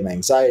Overcame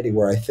Anxiety,"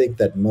 where I think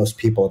that most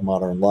people in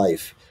modern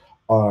life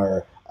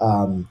are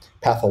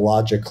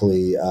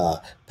pathologically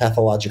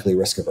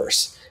risk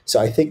averse. So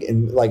I think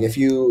if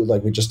you,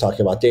 like we just talked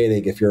about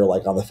dating, if you're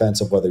like on the fence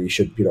of whether you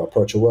should,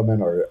 approach a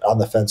woman, or on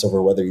the fence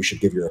over whether you should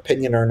give your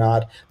opinion or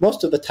not,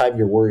 most of the time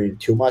you're worrying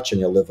too much, and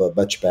you'll live a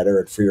much better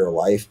and freer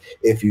life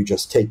if you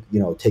just take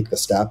the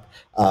step,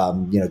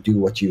 do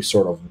what you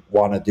sort of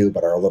want to do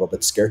but are a little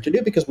bit scared to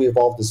do, because we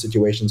evolved in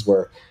situations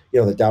where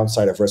the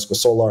downside of risk was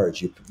so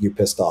large, you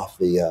pissed off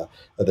the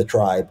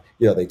tribe,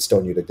 they'd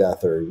stone you to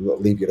death or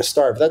leave you to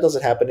starve. That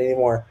doesn't happen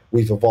anymore.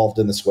 We've evolved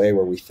in this way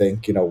where we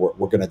think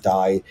we're going to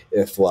die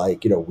if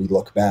we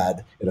look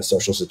bad in a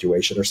social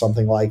situation or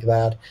something like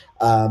that.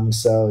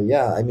 So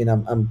yeah, I mean,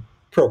 I'm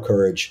pro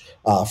courage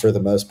for the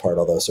most part,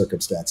 although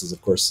circumstances,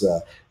 of course,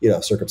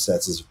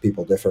 circumstances of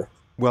people differ.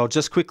 Well,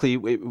 just quickly,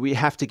 we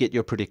have to get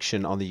your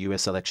prediction on the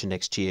US election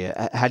next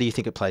year. How do you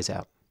think it plays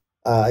out?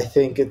 I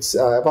think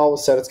I've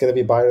always said it's going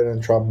to be Biden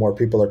and Trump. More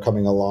people are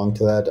coming along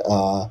to that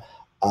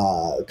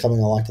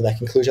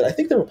conclusion. I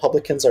think the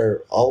Republicans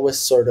are always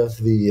sort of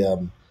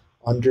the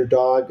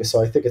underdog. So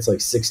I think it's like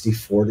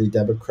 60-40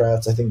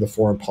 Democrats. I think the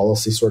foreign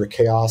policy sort of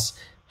chaos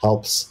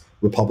helps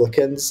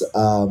Republicans.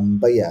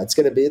 But yeah, it's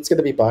going to be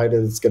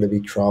Biden, it's going to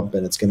be Trump,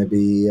 and it's going to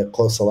be a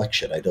close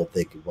election. I don't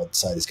think one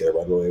side is going to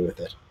run away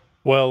with it.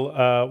 Well,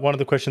 one of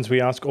the questions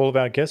we ask all of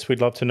our guests, we'd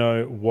love to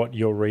know what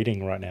you're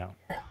reading right now.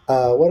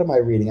 What am I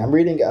reading? I'm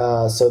reading,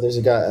 so there's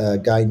a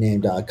guy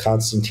named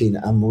Konstantin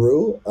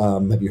Amrou.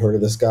 Have you heard of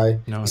this guy?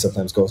 No. He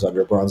sometimes goes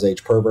under Bronze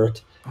Age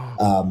pervert.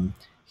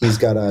 He's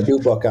got a new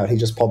book out. He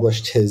just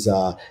published his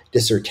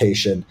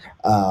dissertation,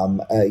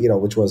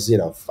 which was,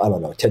 I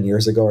don't know, 10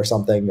 years ago or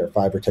something, or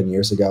 5 or 10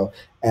 years ago.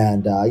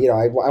 And,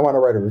 I want to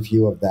write a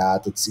review of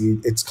that.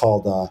 It's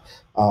called,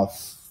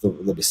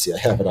 let me see, I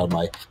have it on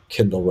my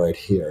Kindle right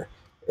here.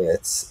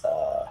 It's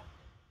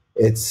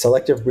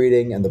Selective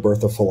Breeding and the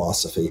Birth of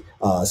Philosophy.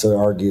 So it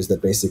argues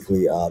that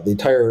basically the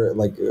entire,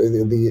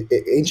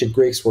 the ancient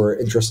Greeks were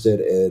interested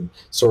in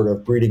sort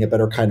of breeding a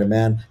better kind of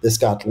man. This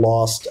got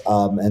lost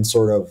and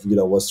sort of,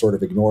 was sort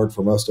of ignored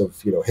for most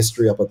of,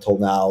 history up until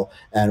now.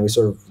 And we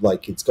sort of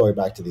it's going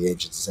back to the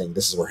ancients and saying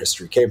this is where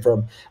history came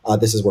from.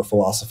 This is where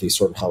philosophy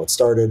sort of how it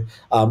started.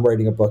 I'm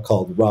writing a book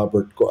called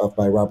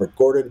by Robert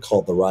Gordon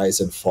called The Rise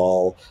and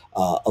Fall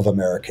of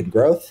American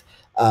Growth.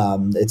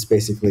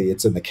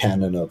 It's in the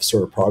canon of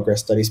sort of progress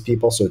studies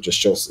people. So it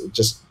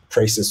just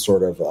traces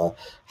sort of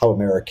how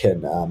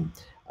American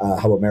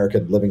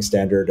living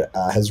standard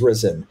has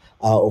risen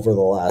over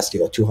the last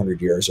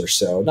 200 years or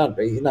so. Not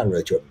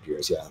really 200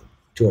 years, yeah,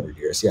 200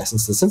 years, yeah,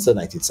 since the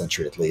 19th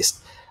century at least.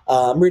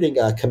 I'm reading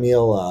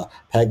Camille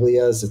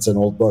Paglia's. It's an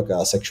old book,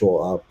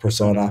 Sexual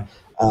Persona.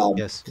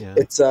 Yes, yeah.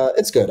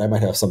 It's good. I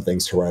might have some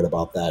things to write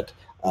about that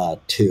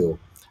too.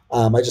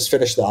 I just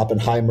finished the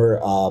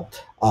Oppenheimer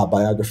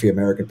biography,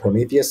 American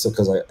Prometheus,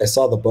 because I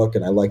saw the book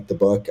and I liked the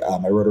book.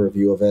 I wrote a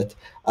review of it,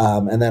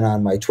 and then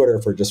on my Twitter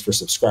for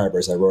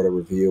subscribers, I wrote a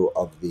review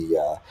of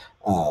the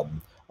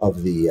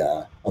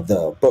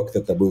book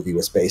that the movie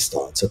was based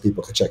on, so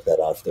people could check that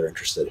out if they're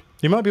interested.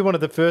 You might be one of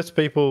the first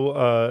people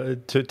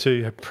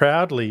to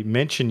proudly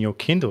mention your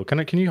Kindle.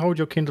 Can you hold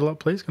your Kindle up,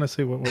 please? Can I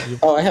see what you?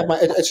 Oh, I have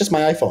it's just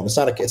my iPhone.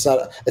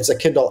 It's a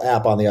Kindle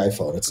app on the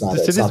iPhone. It's not.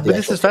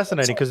 This is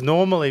fascinating because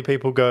normally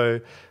people go,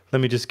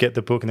 "Let me just get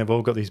the book," and they've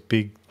all got these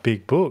big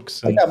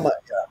books. I got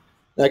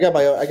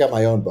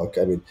my own book.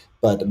 I mean,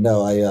 but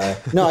no,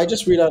 I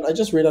just read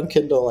on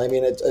Kindle. I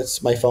mean,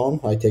 it's my phone.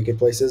 I take it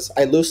places.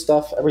 I lose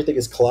stuff. Everything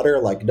is clutter.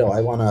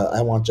 I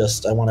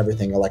want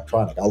everything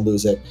electronic. I'll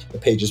lose it. The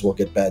pages will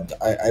get bent.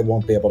 I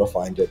won't be able to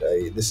find it.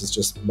 This is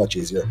just much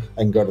easier.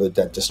 I can go to the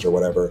dentist or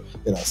whatever.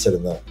 Sit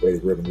in the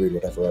waiting room and read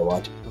whatever I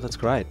want. Well, that's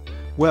great.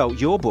 Well,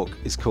 your book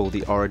is called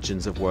The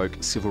Origins of Woke,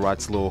 Civil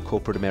Rights Law,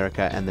 Corporate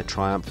America, and the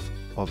Triumph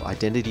of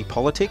Identity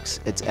Politics.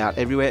 It's out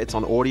everywhere. It's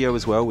on audio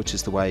as well, which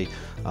is the way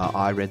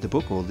I read the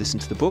book or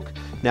listened to the book.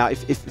 Now,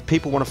 if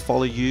people want to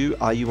follow you,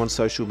 are you on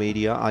social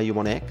media? Are you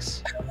on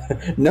X?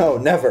 No,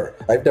 never.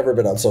 I've never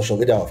been on social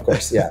media. No, of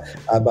course, yeah.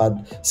 I'm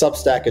on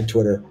Substack and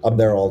Twitter. I'm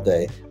there all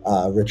day.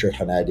 Richard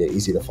Hanania,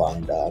 easy to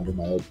find under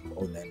my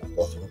own name on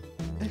both of them.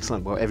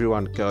 Excellent. Well,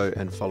 everyone go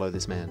and follow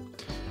this man.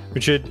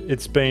 Richard,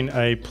 it's been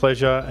a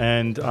pleasure,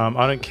 and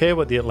I don't care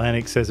what The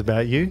Atlantic says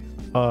about you.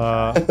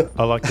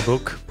 I like the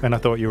book, and I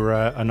thought you were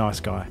a nice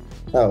guy.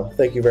 Oh,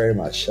 thank you very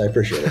much. I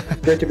appreciate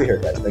it. Great to be here,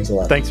 guys. Thanks a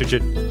lot. Thanks,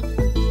 Richard.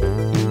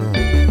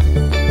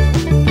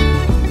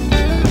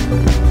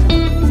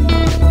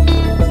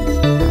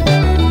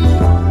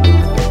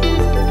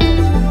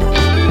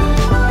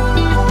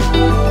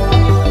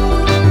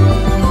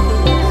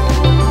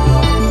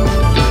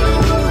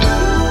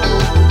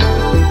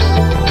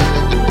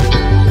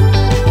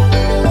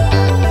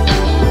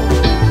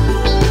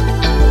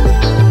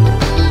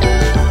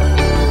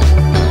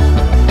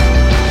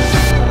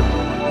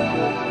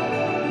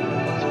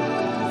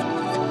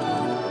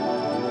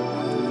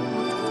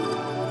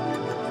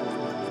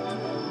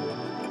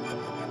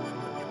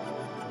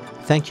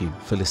 Thank you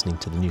for listening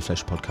to the New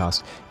Flesh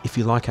podcast. If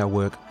you like our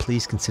work,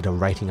 please consider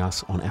rating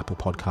us on Apple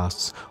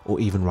Podcasts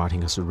or even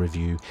writing us a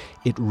review.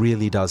 It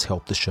really does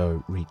help the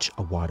show reach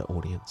a wider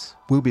audience.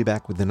 We'll be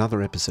back with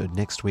another episode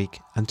next week.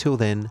 Until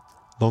then,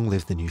 long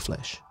live the New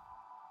Flesh.